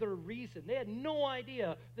completely other reason. They had no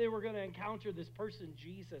idea they were going to encounter this person,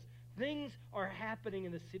 Jesus. Things are happening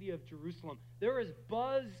in the city of Jerusalem. There is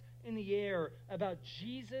buzz in the air about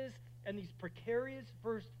Jesus and these precarious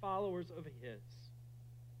first followers of his.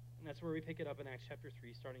 And that's where we pick it up in Acts chapter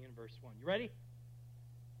 3, starting in verse 1. You ready?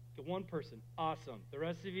 Get one person. Awesome. The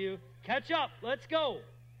rest of you, catch up. Let's go.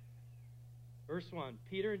 Verse 1,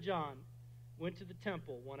 Peter and John went to the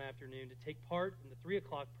temple one afternoon to take part in the 3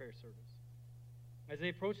 o'clock prayer service. As they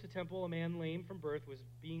approached the temple, a man lame from birth was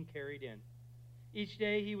being carried in. Each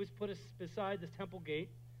day he was put beside the temple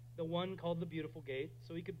gate, the one called the Beautiful Gate,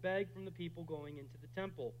 so he could beg from the people going into the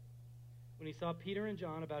temple. When he saw Peter and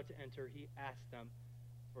John about to enter, he asked them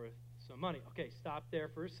for some money. Okay, stop there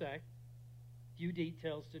for a sec. Few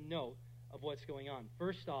details to note of what's going on.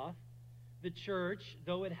 First off, the church,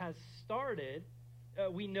 though it has started,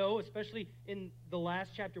 we know, especially in the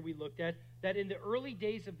last chapter we looked at, that in the early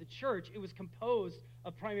days of the church, it was composed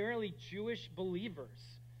of primarily Jewish believers.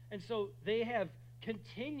 And so they have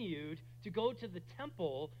continued to go to the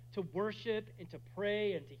temple to worship and to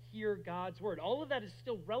pray and to hear God's word. All of that is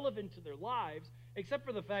still relevant to their lives, except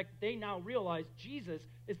for the fact that they now realize Jesus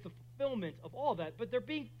is the fulfillment of all that. But they're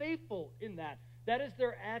being faithful in that. That is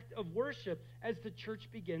their act of worship as the church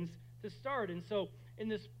begins to start. And so in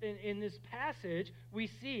this passage, we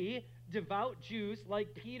see devout Jews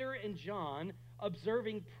like Peter and John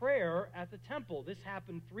observing prayer at the temple. This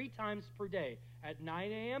happened 3 times per day, at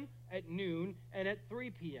 9 a.m., at noon, and at 3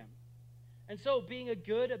 p.m. And so, being a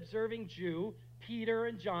good observing Jew, Peter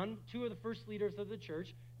and John, 2 of the first leaders of the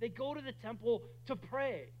church, they go to the temple to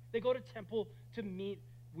pray. They go to temple to meet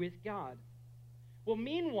with God. Well,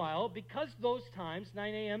 meanwhile, because those times,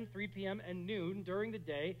 9 a.m., 3 p.m., and noon during the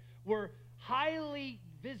day, were highly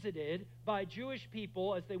visited by Jewish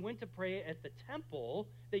people as they went to pray at the temple,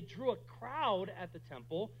 they drew a crowd at the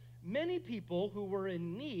temple. Many people who were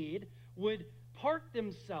in need would park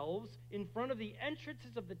themselves in front of the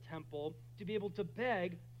entrances of the temple to be able to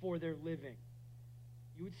beg for their living.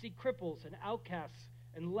 You would see cripples and outcasts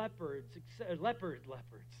and lepers,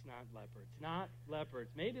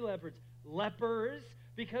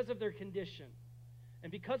 because of their condition.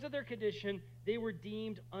 And because of their condition, they were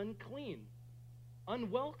deemed unclean,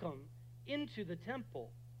 unwelcome into the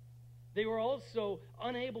temple. They were also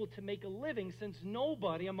unable to make a living since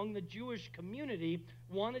nobody among the Jewish community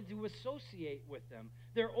wanted to associate with them.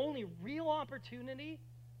 Their only real opportunity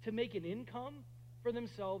to make an income for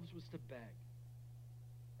themselves was to beg.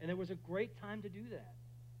 And there was a great time to do that.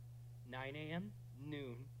 9 a.m.,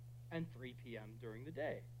 noon, and 3 p.m. during the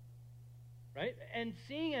day. Right? And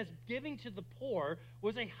seeing as giving to the poor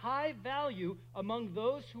was a high value among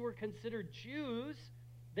those who were considered Jews,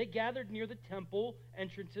 they gathered near the temple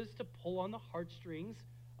entrances to pull on the heartstrings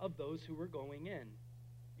of those who were going in,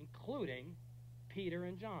 including Peter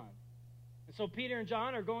and John. And so Peter and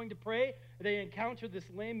John are going to pray. They encounter this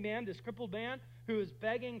lame man, this crippled man, who is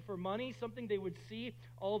begging for money, something they would see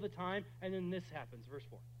all the time. And then this happens, verse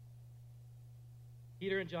 4.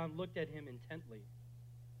 Peter and John looked at him intently.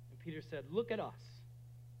 And Peter said, "Look at us."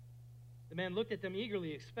 The man looked at them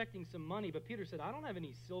eagerly, expecting some money. But Peter said, "I don't have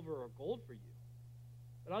any silver or gold for you,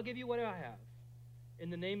 but I'll give you what I have. In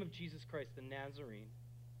the name of Jesus Christ, the Nazarene,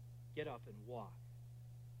 get up and walk."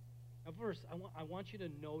 Now first, I want you to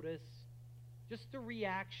notice just the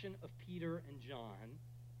reaction of Peter and John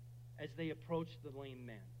as they approached the lame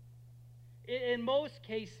man. In most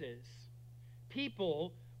cases,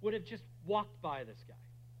 people would have just walked by this guy.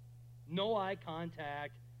 No eye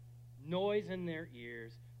contact, noise in their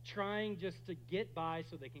ears, trying just to get by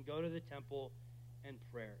so they can go to the temple and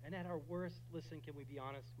prayer. And at our worst, listen, can we be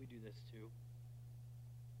honest? We do this too.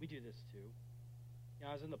 We do this too. You know,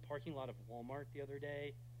 I was in the parking lot of Walmart the other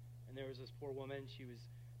day, and there was this poor woman. She was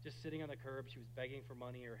just sitting on the curb. She was begging for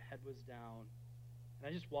money. Her head was down. And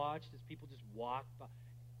I just watched as people just walked by.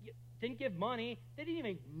 Didn't give money. They didn't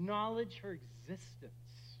even acknowledge her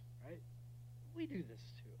existence, right? We do this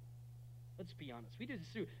too. Let's be honest. We do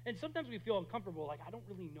this too. And sometimes we feel uncomfortable, like I don't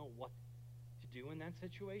really know what to do in that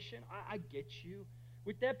situation. I get you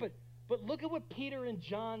with that, but look at what Peter and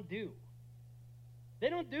John do. They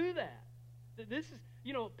don't do that. This is,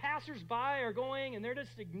 passersby are going and they're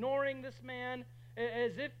just ignoring this man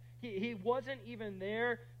as if he wasn't even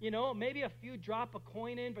there. Maybe a few drop a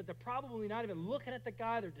coin in, but they're probably not even looking at the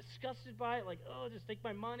guy. They're disgusted by it, like, oh, just take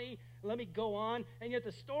my money, let me go on. And yet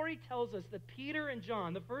the story tells us that Peter and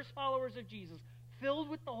John, the first followers of Jesus, filled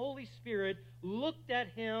with the Holy Spirit, looked at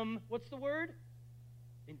him, what's the word?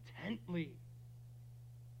 Intently.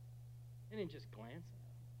 They didn't just glance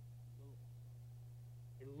at him.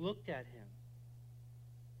 They looked at him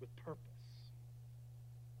with purpose.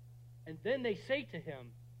 And then they say to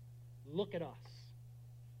him, look at us.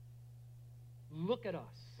 Look at us.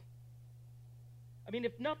 I mean,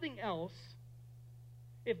 if nothing else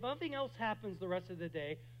happens the rest of the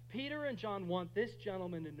day, Peter and John want this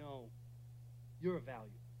gentleman to know you're of value.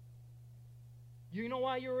 You know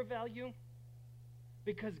why you're of value?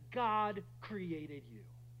 Because God created you.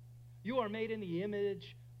 You are made in the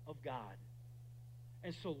image of God.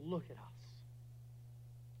 And so look at us.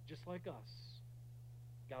 Just like us,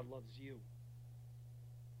 God loves you.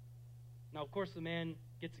 Now, of course, the man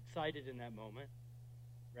gets excited in that moment,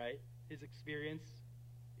 right? His experience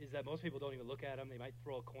is that most people don't even look at him. They might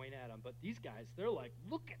throw a coin at him. But these guys, they're like,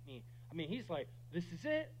 look at me. I mean, he's like, this is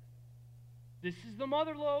it. This is the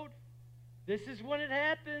mother lode. This is when it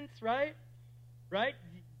happens, right? Right?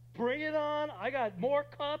 Bring it on. I got more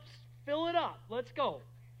cups. Fill it up. Let's go.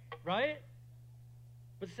 Right?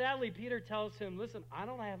 But sadly, Peter tells him, listen, I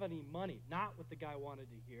don't have any money. Not what the guy wanted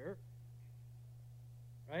to hear.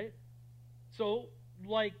 Right? So,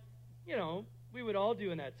 like, you know, we would all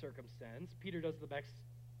do in that circumstance. Peter does the best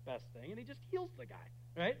thing, and he just heals the guy.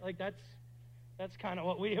 Right? Like, that's kind of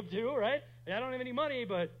what we do, right? I don't have any money,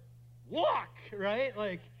 but walk. Right?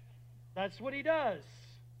 Like, that's what he does.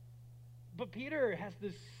 But Peter has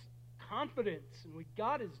this confidence in what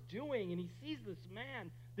God is doing, and he sees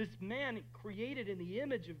this man created in the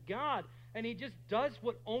image of God, and he just does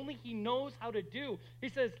what only he knows how to do. He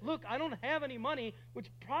says, look, I don't have any money, which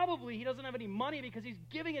probably he doesn't have any money because he's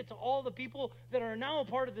giving it to all the people that are now a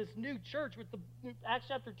part of this new church, which the Acts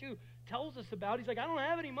chapter 2 tells us about. He's like, I don't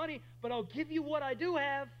have any money, but I'll give you what I do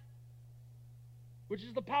have, which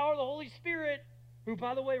is the power of the Holy Spirit, who,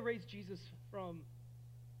 by the way, raised Jesus from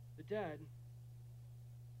the dead.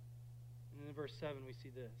 And in verse 7, we see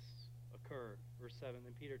this occur. Verse 7,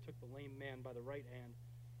 then Peter took the lame man by the right hand,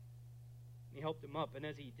 and he helped him up. And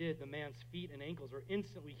as he did, the man's feet and ankles were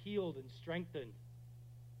instantly healed and strengthened.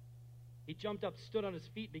 He jumped up, stood on his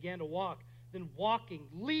feet, began to walk. Then walking,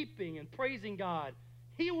 leaping, and praising God,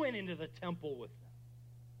 he went into the temple with them.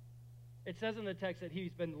 It says in the text that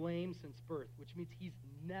he's been lame since birth, which means he's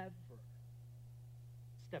never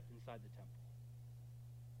stepped inside the temple.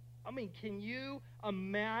 I mean, can you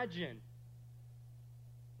imagine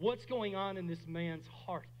what's going on in this man's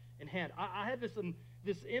heart and hand? I have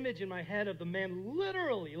this image in my head of the man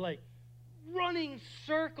literally like running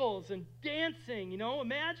circles and dancing. You know,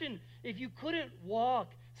 imagine if you couldn't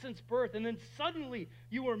walk since birth and then suddenly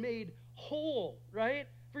you were made whole, right?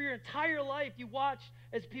 For your entire life, you watched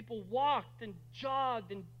as people walked and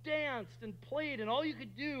jogged and danced and played, and all you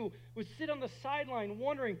could do was sit on the sideline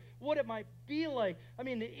wondering what it might be like. I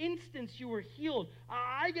mean, the instance you were healed,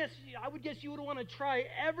 I would guess you would want to try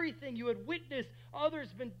everything you had witnessed others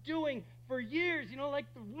been doing for years. You know, like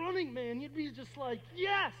the running man, you'd be just like,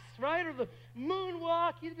 yes, right? Or the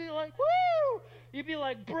moonwalk, you'd be like, woo! You'd be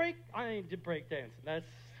like, break dancing. That's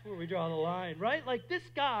where we draw the line, right? Like this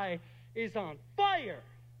guy is on fire.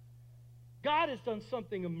 God has done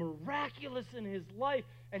something miraculous in his life,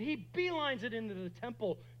 and he beelines it into the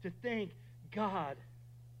temple to thank God.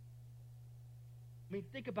 I mean,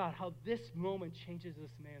 think about how this moment changes this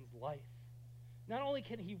man's life. Not only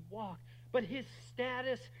can he walk, but his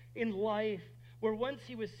status in life, where once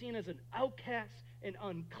he was seen as an outcast and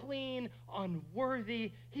unclean,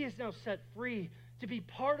 unworthy, he is now set free to be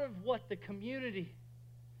part of what the community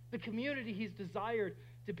he's desired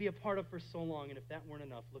to be a part of for so long. And if that weren't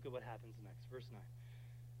enough, look at what happens next. Verse 9.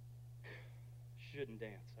 Shouldn't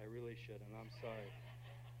dance. I really shouldn't. I'm sorry.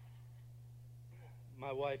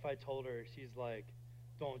 My wife, I told her, she's like,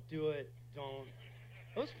 don't do it. Don't.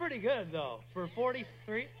 It was pretty good, though. For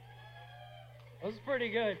 43. It was pretty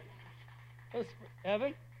good. Evan?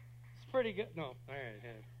 It's pretty good. No. All right.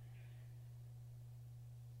 Yeah.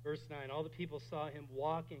 Verse 9. All the people saw him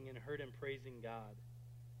walking and heard him praising God.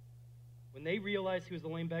 When they realized he was the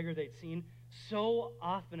lame beggar they'd seen so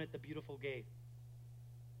often at the beautiful gate,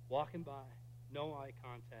 walking by, no eye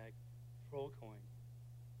contact, throw a coin.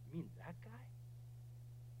 You mean that guy?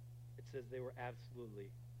 It says they were absolutely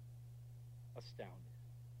astounded.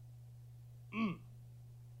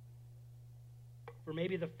 For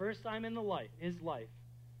maybe the first time in his life,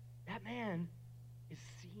 that man is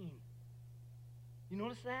seen. You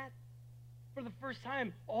notice that? For the first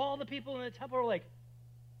time, all the people in the temple are like,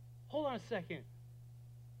 hold on a second.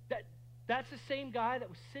 That's the same guy that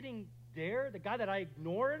was sitting there, the guy that I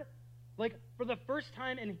ignored? Like, for the first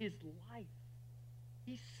time in his life,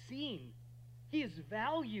 he's seen. He is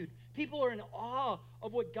valued. People are in awe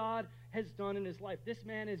of what God has done in his life. This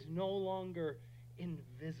man is no longer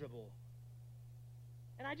invisible.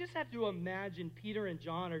 And I just have to imagine Peter and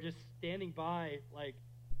John are just standing by like,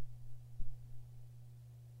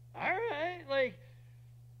 all right, like,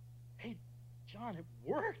 hey, John, it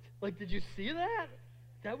worked. Like, did you see that?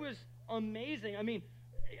 That was amazing. I mean,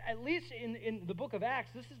 at least in the book of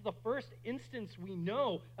Acts, this is the first instance we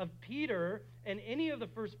know of Peter and any of the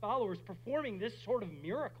first followers performing this sort of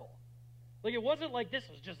miracle. Like, it wasn't like this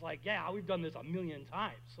was just like, yeah, we've done this a million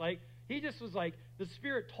times. Like, he just was like, the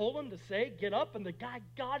Spirit told him to say, get up, and the guy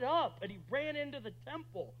got up, and he ran into the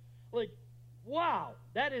temple. Like, wow,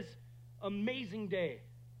 that is amazing day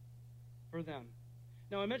for them.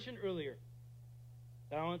 Now, I mentioned earlier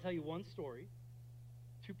that I want to tell you one story,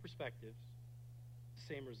 two perspectives,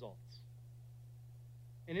 same results.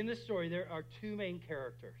 And in this story, there are two main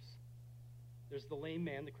characters. There's the lame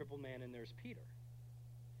man, the crippled man, and there's Peter.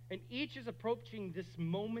 And each is approaching this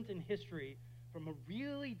moment in history from a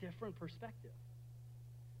really different perspective.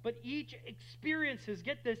 But each experiences,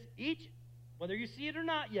 get this, each, whether you see it or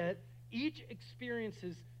not yet, each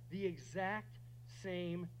experiences the exact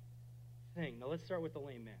same thing. Now let's start with the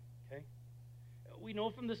lame man, okay? We know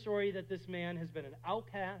from the story that this man has been an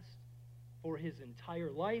outcast for his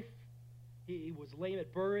entire life. He was lame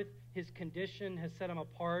at birth. His condition has set him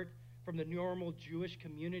apart from the normal Jewish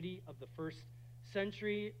community of the first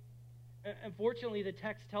century. Unfortunately, the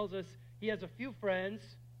text tells us he has a few friends,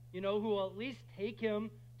 who will at least take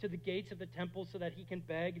him to the gates of the temple so that he can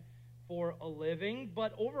beg for a living.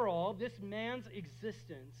 But overall, this man's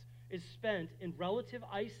existence is spent in relative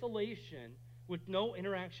isolation with no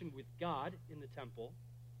interaction with God in the temple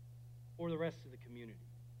or the rest of the community.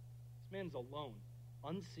 This man's alone,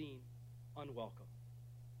 unseen, unwelcome.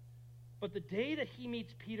 But the day that he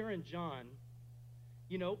meets Peter and John,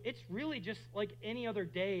 it's really just like any other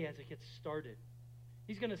day as it gets started.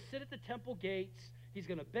 He's going to sit at the temple gates, he's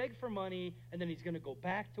going to beg for money, and then he's going to go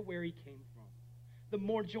back to where he came from. The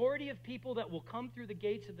majority of people that will come through the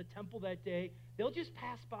gates of the temple that day, they'll just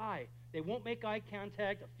pass by. They won't make eye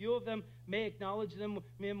contact. A few of them may acknowledge him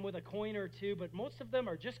with a coin or two, but most of them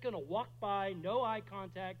are just going to walk by, no eye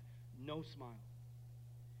contact, no smile.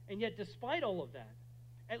 And yet, despite all of that,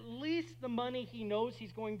 at least the money he knows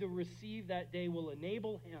he's going to receive that day will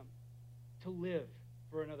enable him to live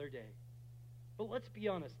for another day. But let's be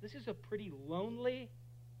honest, this is a pretty lonely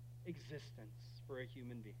existence for a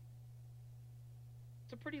human being.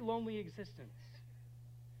 It's a pretty lonely existence.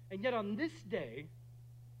 And yet on this day,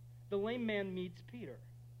 the lame man meets Peter.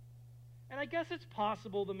 And I guess it's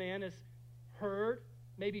possible the man has heard,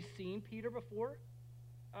 maybe seen Peter before.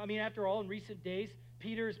 I mean, after all, in recent days,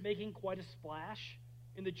 Peter is making quite a splash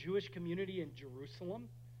in the Jewish community in Jerusalem.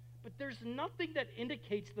 But there's nothing that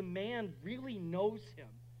indicates the man really knows him.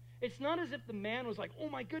 It's not as if the man was like, oh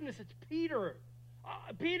my goodness, it's Peter.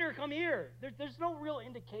 Peter, come here. There's no real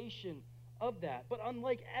indication of that. But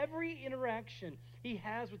unlike every interaction he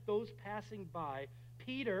has with those passing by,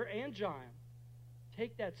 Peter and John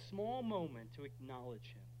take that small moment to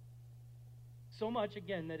acknowledge him. So much,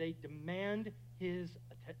 again, that they demand his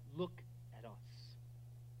look at us.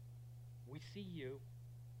 We see you.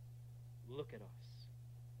 Look at us.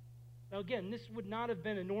 Now, again, this would not have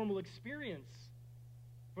been a normal experience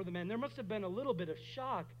for the men. There must have been a little bit of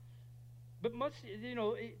shock, but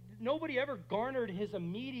nobody ever garnered his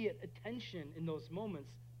immediate attention in those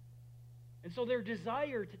moments. And so their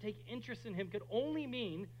desire to take interest in him could only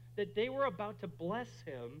mean that they were about to bless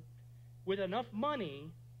him with enough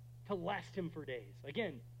money to last him for days.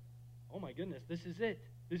 Again, oh my goodness, this is it.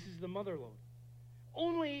 This is the mother lode.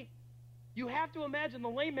 Only you have to imagine the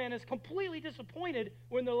lame man is completely disappointed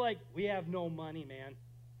when they're like, we have no money, man.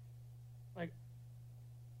 Like,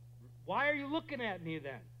 why are you looking at me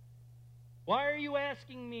then? Why are you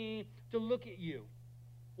asking me to look at you?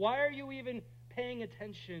 Why are you even paying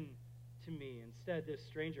attention to me? Instead, this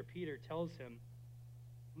stranger, Peter, tells him,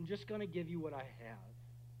 I'm just going to give you what I have.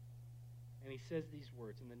 And he says these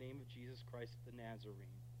words, in the name of Jesus Christ the Nazarene,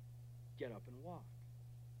 get up and walk.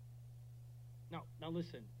 Now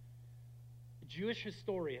listen. Jewish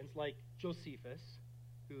historians like Josephus,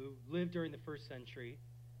 who lived during the first century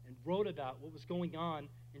and wrote about what was going on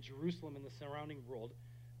in Jerusalem and the surrounding world,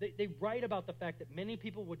 they write about the fact that many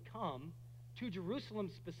people would come to Jerusalem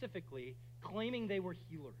specifically claiming they were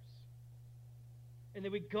healers. And they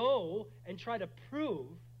would go and try to prove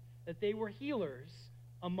that they were healers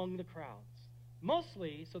among the crowds,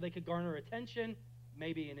 mostly so they could garner attention,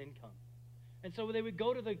 maybe an income. And so they would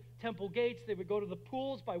go to the temple gates, they would go to the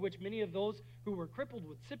pools by which many of those who were crippled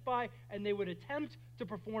would sit by, and they would attempt to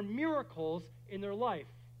perform miracles in their life.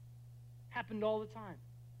 Happened all the time.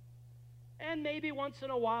 And maybe once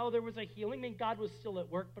in a while there was a healing. I mean, God was still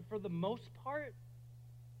at work, but for the most part,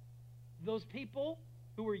 those people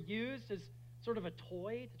who were used as sort of a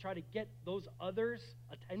toy to try to get those others'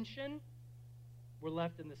 attention were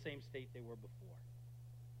left in the same state they were before.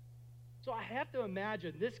 So I have to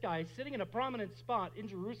imagine this guy sitting in a prominent spot in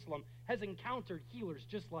Jerusalem has encountered healers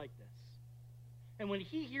just like this. And when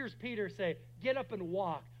he hears Peter say, "Get up and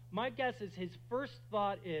walk," my guess is his first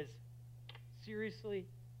thought is, seriously?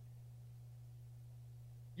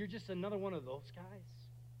 You're just another one of those guys?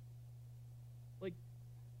 Like,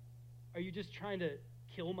 are you just trying to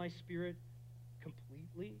kill my spirit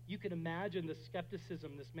completely? You can imagine the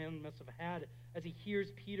skepticism this man must have had as he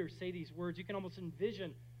hears Peter say these words. You can almost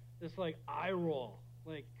envision this like eye roll.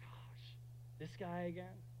 Like, gosh, this guy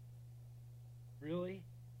again? Really?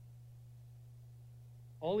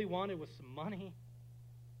 All he wanted was some money.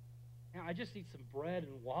 Now, I just need some bread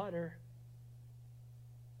and water.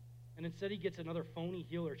 And instead he gets another phony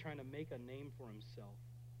healer trying to make a name for himself.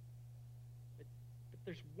 But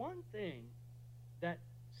there's one thing that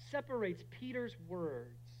separates Peter's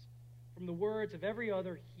words from the words of every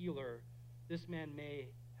other healer this man may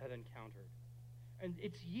have encountered. And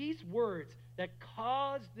it's these words that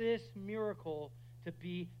cause this miracle to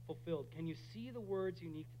be fulfilled. Can you see the words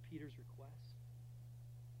unique to Peter's request?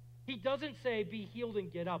 He doesn't say, "Be healed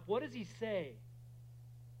and get up." What does he say?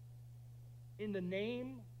 "In the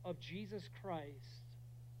name of Jesus Christ,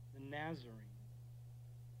 the Nazarene,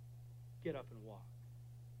 get up and walk."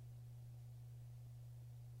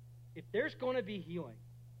 If there's going to be healing,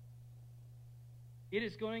 it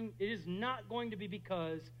is not going to be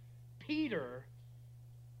because Peter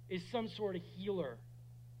is some sort of healer.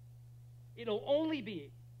 It'll only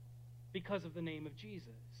be because of the name of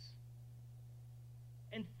Jesus.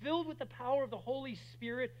 And filled with the power of the Holy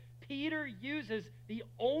Spirit, Peter uses the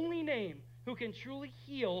only name who can truly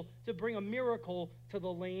heal to bring a miracle to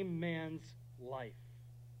the lame man's life.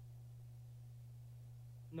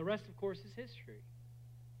 And the rest, of course, is history.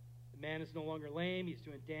 The man is no longer lame. He's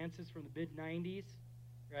doing dances from the mid-90s,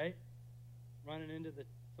 right? Running into the...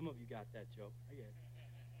 Some of you got that joke. I get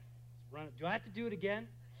it. Do I have to do it again?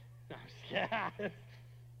 No, I'm just kidding.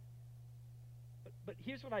 But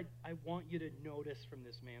here's what I want you to notice from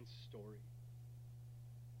this man's story.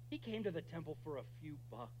 He came to the temple for a few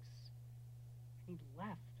bucks. He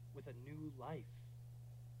left with a new life.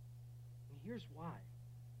 And here's why.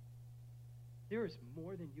 There is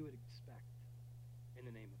more than you would expect in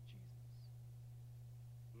the name of Jesus.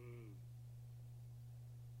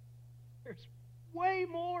 There's way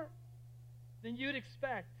more than you'd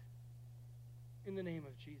expect in the name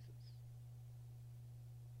of Jesus.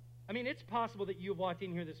 I mean, it's possible that you have walked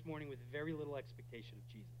in here this morning with very little expectation of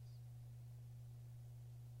Jesus.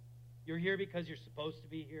 You're here because you're supposed to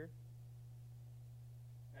be here.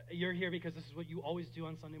 You're here because this is what you always do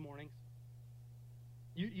on Sunday mornings.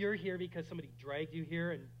 You're here because somebody dragged you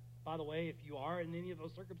here. And by the way, if you are in any of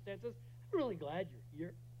those circumstances, I'm really glad you're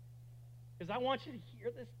here. Because I want you to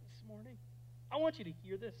hear this morning. I want you to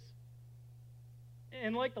hear this.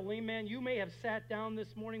 And like the lame man, you may have sat down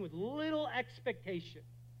this morning with little expectation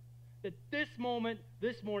that this morning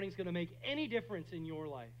is going to make any difference in your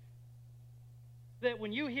life. That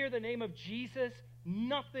when you hear the name of Jesus,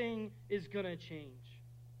 nothing is going to change.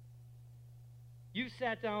 You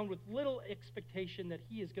sat down with little expectation that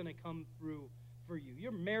he is going to come through for you.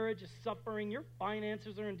 Your marriage is suffering. Your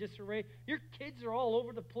finances are in disarray. Your kids are all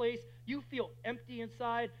over the place. You feel empty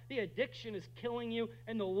inside. The addiction is killing you.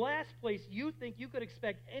 And the last place you think you could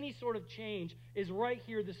expect any sort of change is right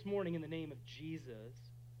here this morning in the name of Jesus.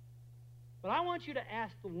 But I want you to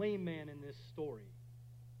ask the lame man in this story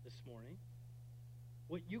this morning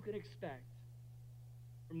what you can expect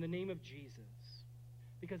from the name of Jesus.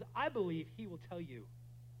 Because I believe he will tell you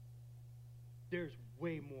there's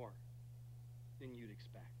way more than you'd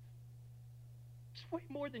expect. There's way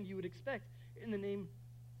more than you would expect in the name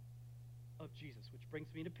of Jesus, which brings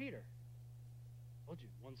me to Peter. I told you,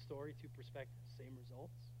 one story, two perspectives, same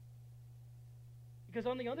results. Because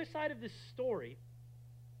on the other side of this story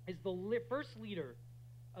is the first leader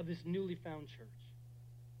of this newly found church.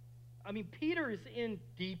 I mean, Peter is in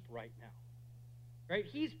deep right now, right?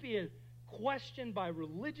 He's being questioned by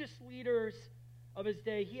religious leaders of his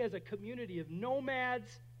day. He has a community of nomads,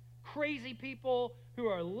 crazy people who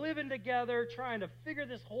are living together, trying to figure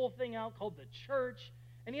this whole thing out called the church.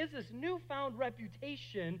 And he has this newfound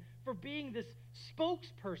reputation for being this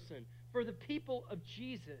spokesperson for the people of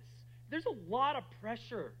Jesus. There's a lot of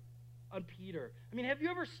pressure on Peter. I mean, have you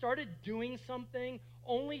ever started doing something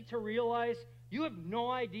only to realize you have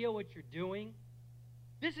no idea what you're doing?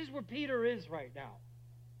 This is where Peter is right now.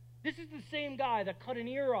 This is the same guy that cut an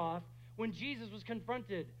ear off when Jesus was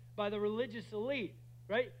confronted by the religious elite.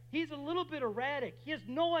 right? He's a little bit erratic. He has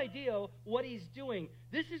no idea what he's doing.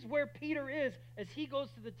 This is where Peter is as he goes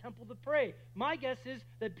to the temple to pray. My guess is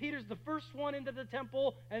that Peter's the first one into the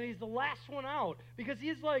temple and he's the last one out because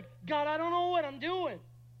he's like, God, I don't know what I'm doing.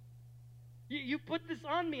 You put this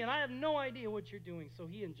on me and I have no idea what you're doing. So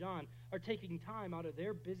he and John are taking time out of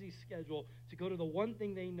their busy schedule to go to the one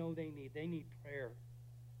thing they know they need. They need prayer.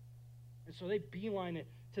 And so they beeline it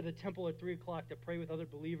to the temple at 3 o'clock to pray with other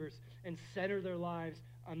believers and center their lives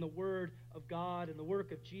on the Word of God and the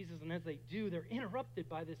work of Jesus. And as they do, they're interrupted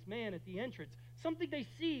by this man at the entrance. Something they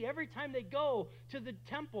see every time they go to the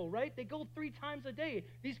temple, right? They go 3 times a day.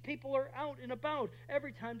 These people are out and about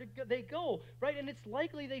every time they go, right? And it's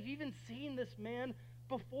likely they've even seen this man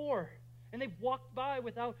before. And they've walked by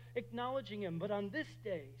without acknowledging him. But on this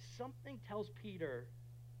day, something tells Peter,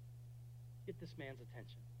 get this man's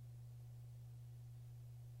attention.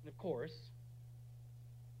 And of course,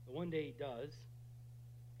 the one day he does,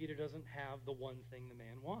 Peter doesn't have the one thing the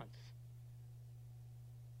man wants.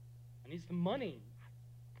 And he's the money.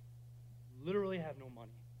 I literally have no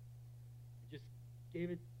money. I just gave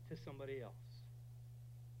it to somebody else.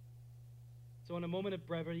 So in a moment of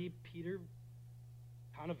brevity, Peter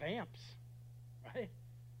kind of vamps, right?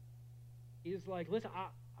 He's like, listen, I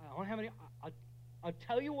don't have any, I'll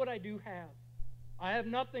tell you what I do have. I have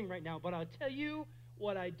nothing right now, but I'll tell you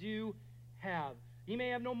what I do have. He may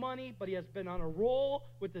have no money, but he has been on a roll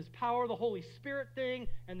with this power of the Holy Spirit thing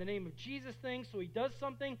and the name of Jesus thing, so he does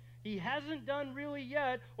something he hasn't done really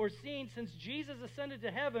yet or seen since Jesus ascended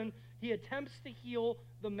to heaven. He attempts to heal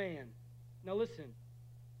the man. Now listen,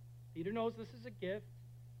 Peter knows this is a gift.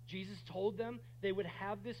 Jesus told them they would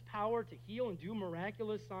have this power to heal and do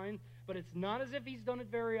miraculous signs, but it's not as if he's done it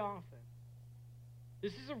very often.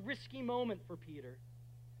 This is a risky moment for Peter.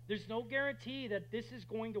 There's no guarantee that this is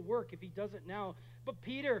going to work if he does it now. But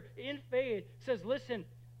Peter, in faith, says, listen,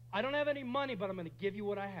 I don't have any money, but I'm going to give you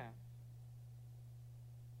what I have.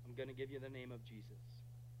 I'm going to give you the name of Jesus.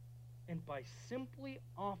 And by simply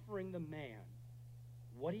offering the man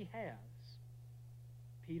what he has,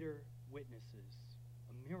 Peter witnesses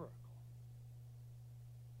a miracle.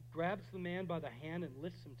 He grabs the man by the hand and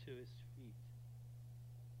lifts him to his feet.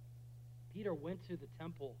 Peter went to the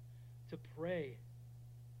temple to pray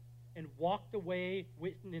and walked away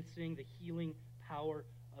witnessing the healing power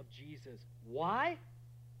of Jesus. Why?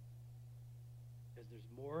 Because there's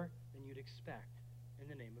more than you'd expect in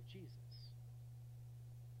the name of Jesus.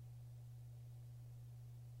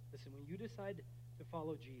 Listen, when you decide to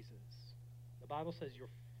follow Jesus, the Bible says you're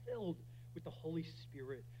filled with the Holy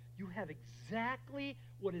Spirit. You have exactly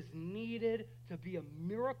what is needed to be a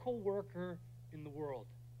miracle worker in the world.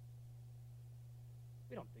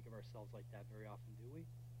 We don't think of ourselves like that very often, do we?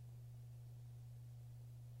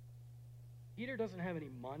 Peter doesn't have any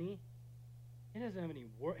money. He doesn't have any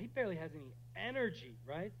work. He barely has any energy,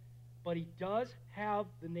 right? But he does have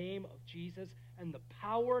the name of Jesus and the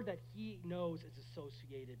power that he knows is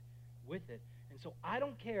associated with it. And so I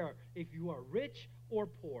don't care if you are rich or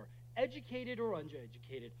poor, educated or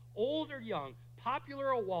uneducated, old or young,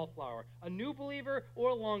 popular or wallflower, a new believer or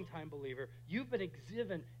a longtime believer, you've been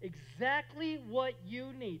given exactly what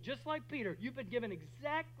you need. Just like Peter, you've been given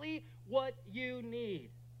exactly what you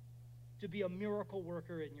need to be a miracle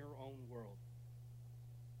worker in your own world.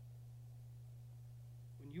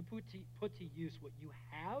 When you put to use what you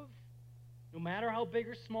have, no matter how big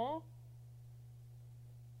or small,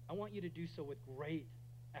 I want you to do so with great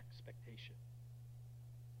expectation.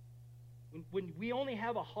 When we only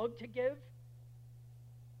have a hug to give,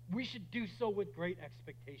 we should do so with great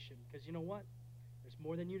expectation. Because you know what? There's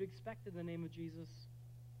more than you'd expect in the name of Jesus.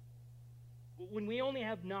 When we only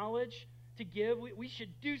have knowledge to give, we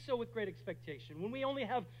should do so with great expectation. When we only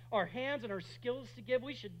have our hands and our skills to give,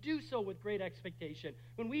 we should do so with great expectation.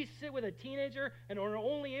 When we sit with a teenager and are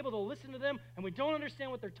only able to listen to them and we don't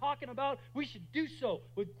understand what they're talking about, we should do so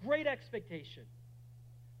with great expectation.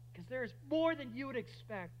 Because there is more than you would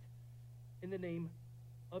expect in the name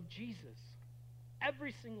of Jesus.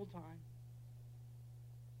 Every single time.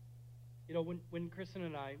 You know, when Kristen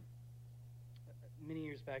and I, many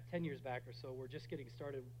years back, 10 years back or so, were just getting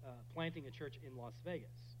started planting a church in Las Vegas.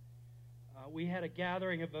 We had a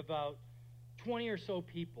gathering of about 20 or so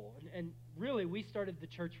people. And really, we started the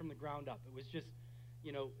church from the ground up. It was just,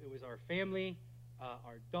 you know, it was our family,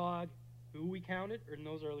 our dog, who we counted in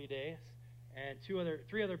those early days, and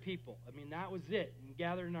three other people. I mean, that was it. And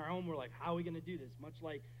gathered in our home, we're like, how are we going to do this? Much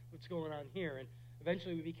like what's going on here. And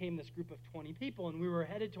eventually we became this group of 20 people, and we were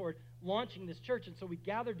headed toward launching this church. And so we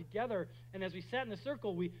gathered together, and as we sat in the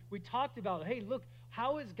circle, we talked about, hey, look,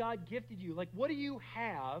 how has God gifted you? Like, what do you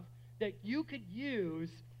have that you could use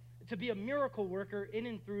to be a miracle worker in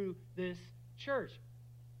and through this church.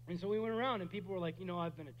 And so we went around, and people were like,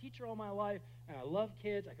 I've been a teacher all my life, and I love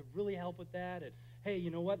kids. I could really help with that. And, hey,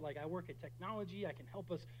 you know what? Like, I work in technology. I can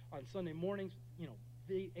help us on Sunday mornings,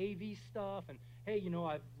 the AV stuff. And, hey,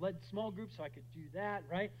 I've led small groups, so I could do that,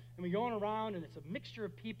 right? And we're going around, and it's a mixture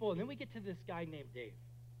of people. And then we get to this guy named Dave.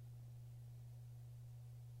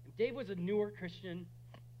 And Dave was a newer Christian.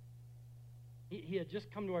 He had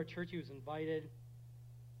just come to our church. He was invited.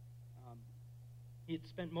 He had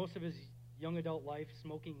spent most of his young adult life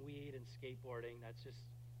smoking weed and skateboarding. That's just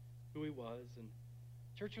who he was. And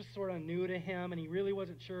church was sort of new to him, and he really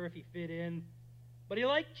wasn't sure if he fit in. But he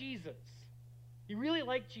liked Jesus. He really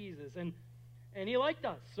liked Jesus, and he liked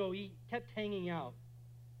us, so he kept hanging out.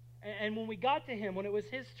 And when we got to him, when it was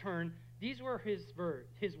his turn, these were his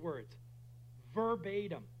words,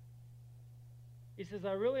 verbatim. He says,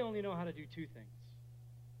 I really only know how to do two things: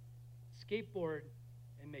 skateboard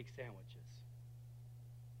and make sandwiches.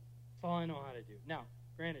 That's all I know how to do. Now,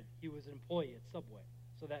 granted, he was an employee at Subway,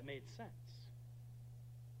 so that made sense.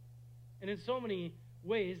 And in so many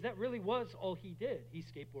ways, that really was all he did. He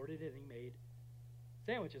skateboarded and he made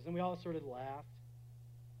sandwiches, and we all sort of laughed.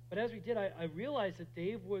 But as we did, I realized that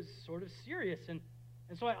Dave was sort of serious, and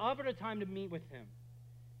so I offered a time to meet with him.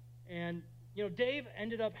 And, Dave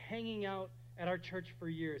ended up hanging out at our church for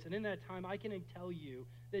years, and in that time, I can tell you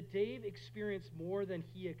that Dave experienced more than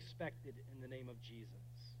he expected in the name of Jesus.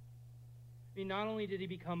 I mean, not only did he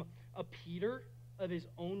become a Peter of his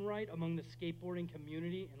own right among the skateboarding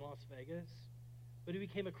community in Las Vegas, but he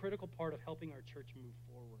became a critical part of helping our church move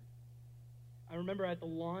forward. I remember at the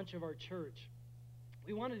launch of our church,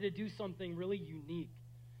 we wanted to do something really unique,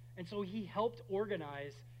 and so he helped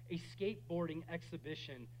organize a skateboarding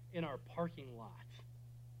exhibition in our parking lot.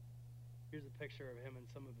 Here's a picture of him and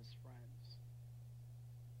some of his friends.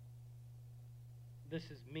 This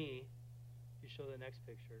is me. You show the next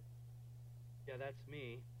picture. Yeah, that's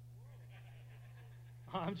me.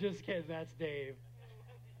 I'm just kidding. That's Dave.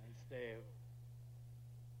 That's Dave.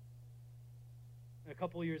 And a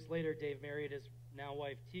couple years later, Dave married his now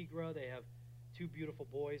wife, Tigra. They have two beautiful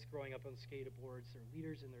boys growing up on skateboards. They're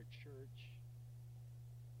leaders in their church.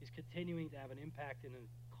 He's continuing to have an impact in a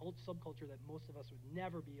subculture that most of us would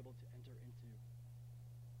never be able to enter into.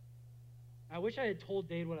 I wish I had told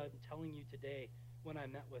Dave what I'm telling you today when I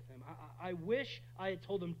met with him. I wish I had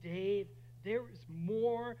told him, Dave, there is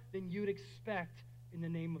more than you'd expect in the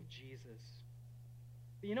name of Jesus.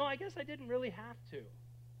 But I guess I didn't really have to.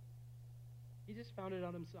 He just found it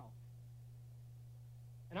out himself.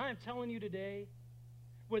 And I am telling you today,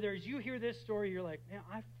 whether as you hear this story, you're like, man,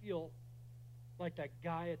 I feel like that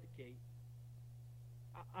guy at the gate.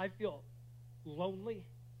 I feel lonely.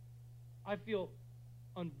 I feel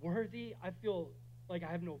unworthy. I feel like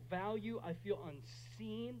I have no value. I feel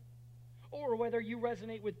unseen. Or whether you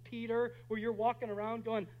resonate with Peter, where you're walking around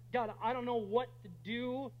going, God, I don't know what to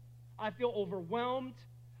do. I feel overwhelmed.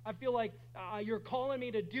 I feel like you're calling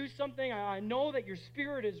me to do something. I know that your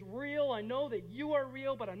spirit is real. I know that you are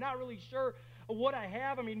real, but I'm not really sure what I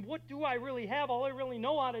have. I mean, what do I really have? All I really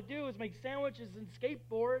know how to do is make sandwiches and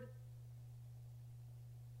skateboard.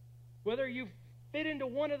 Whether you fit into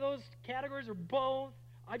one of those categories or both,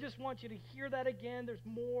 I just want you to hear that again. There's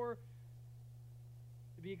more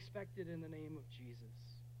to be expected in the name of Jesus.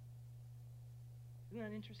 Isn't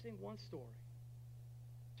that interesting? One story,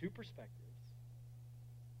 two perspectives,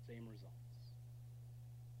 same results.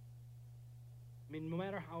 I mean, no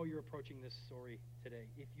matter how you're approaching this story today,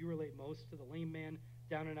 if you relate most to the lame man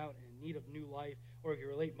down and out in need of new life, or if you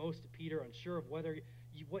relate most to Peter, unsure of whether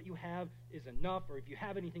what you have is enough, or if you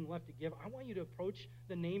have anything left to give, I want you to approach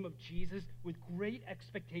the name of Jesus with great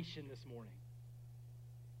expectation this morning.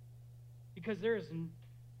 Because there is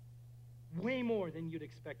way more than you'd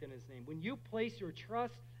expect in his name. When you place your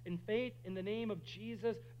trust and faith in the name of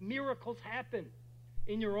Jesus, miracles happen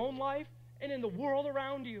in your own life and in the world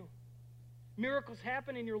around you. Miracles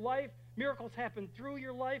happen in your life. Miracles happen through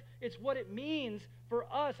your life. It's what it means for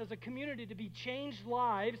us as a community to be changed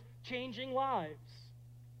lives, changing lives.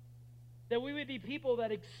 That we would be people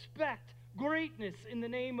that expect greatness in the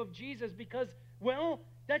name of Jesus because, well,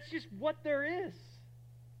 that's just what there is.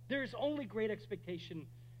 There's only great expectation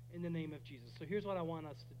in the name of Jesus. So here's what I want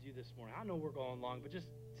us to do this morning. I know we're going long, but just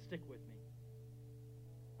stick with me.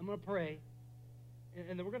 I'm going to pray,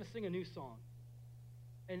 and then we're going to sing a new song.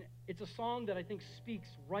 And it's a song that I think speaks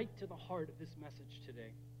right to the heart of this message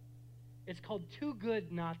today. It's called Too Good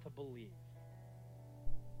Not to Believe.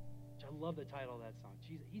 Which I love the title of that song.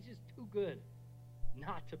 Jesus, he's just too good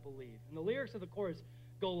not to believe. And the lyrics of the chorus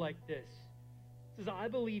go like this. It says, I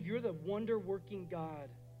believe you're the wonder-working God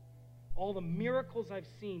all the miracles I've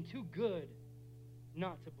seen, too good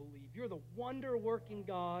not to believe. You're the wonder-working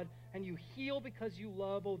God, and you heal because you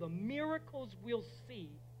love. Oh, the miracles we'll see.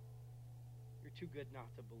 You're too good not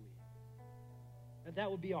to believe. And that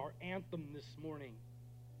would be our anthem this morning.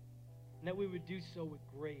 And that we would do so with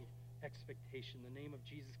great expectation. The name of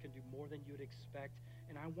Jesus can do more than you'd expect.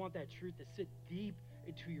 And I want that truth to sit deep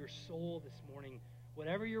into your soul this morning.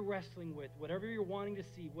 Whatever you're wrestling with, whatever you're wanting to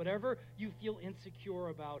see, whatever you feel insecure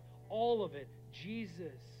about, all of it,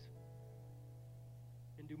 Jesus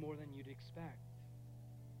can do more than you'd expect.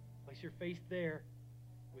 Place your faith there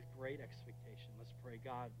with great expectation. Let's pray.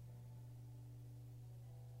 God,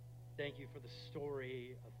 thank you for the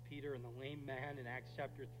story of Peter and the lame man in Acts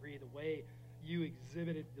chapter 3, the way you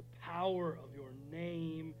exhibited the power of your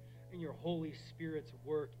name and your Holy Spirit's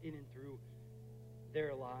work in and through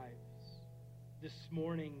their lives. This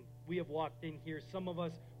morning, we have walked in here, some of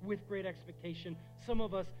us with great expectation, some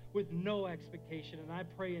of us with no expectation. And I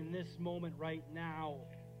pray in this moment right now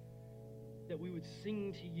that we would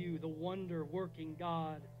sing to you, the wonder-working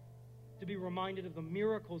God, to be reminded of the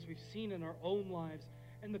miracles we've seen in our own lives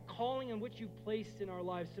and the calling in which you've placed in our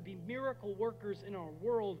lives to be miracle workers in our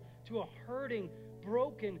world, to a hurting,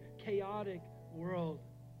 broken, chaotic world.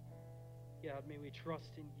 God, may we trust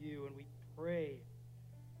in you, and we pray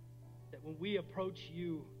that when we approach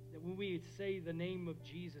you, that when we say the name of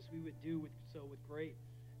Jesus, we would do so with great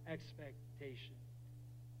expectation.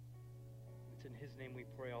 It's in his name we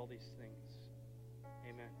pray all these things.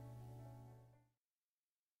 Amen.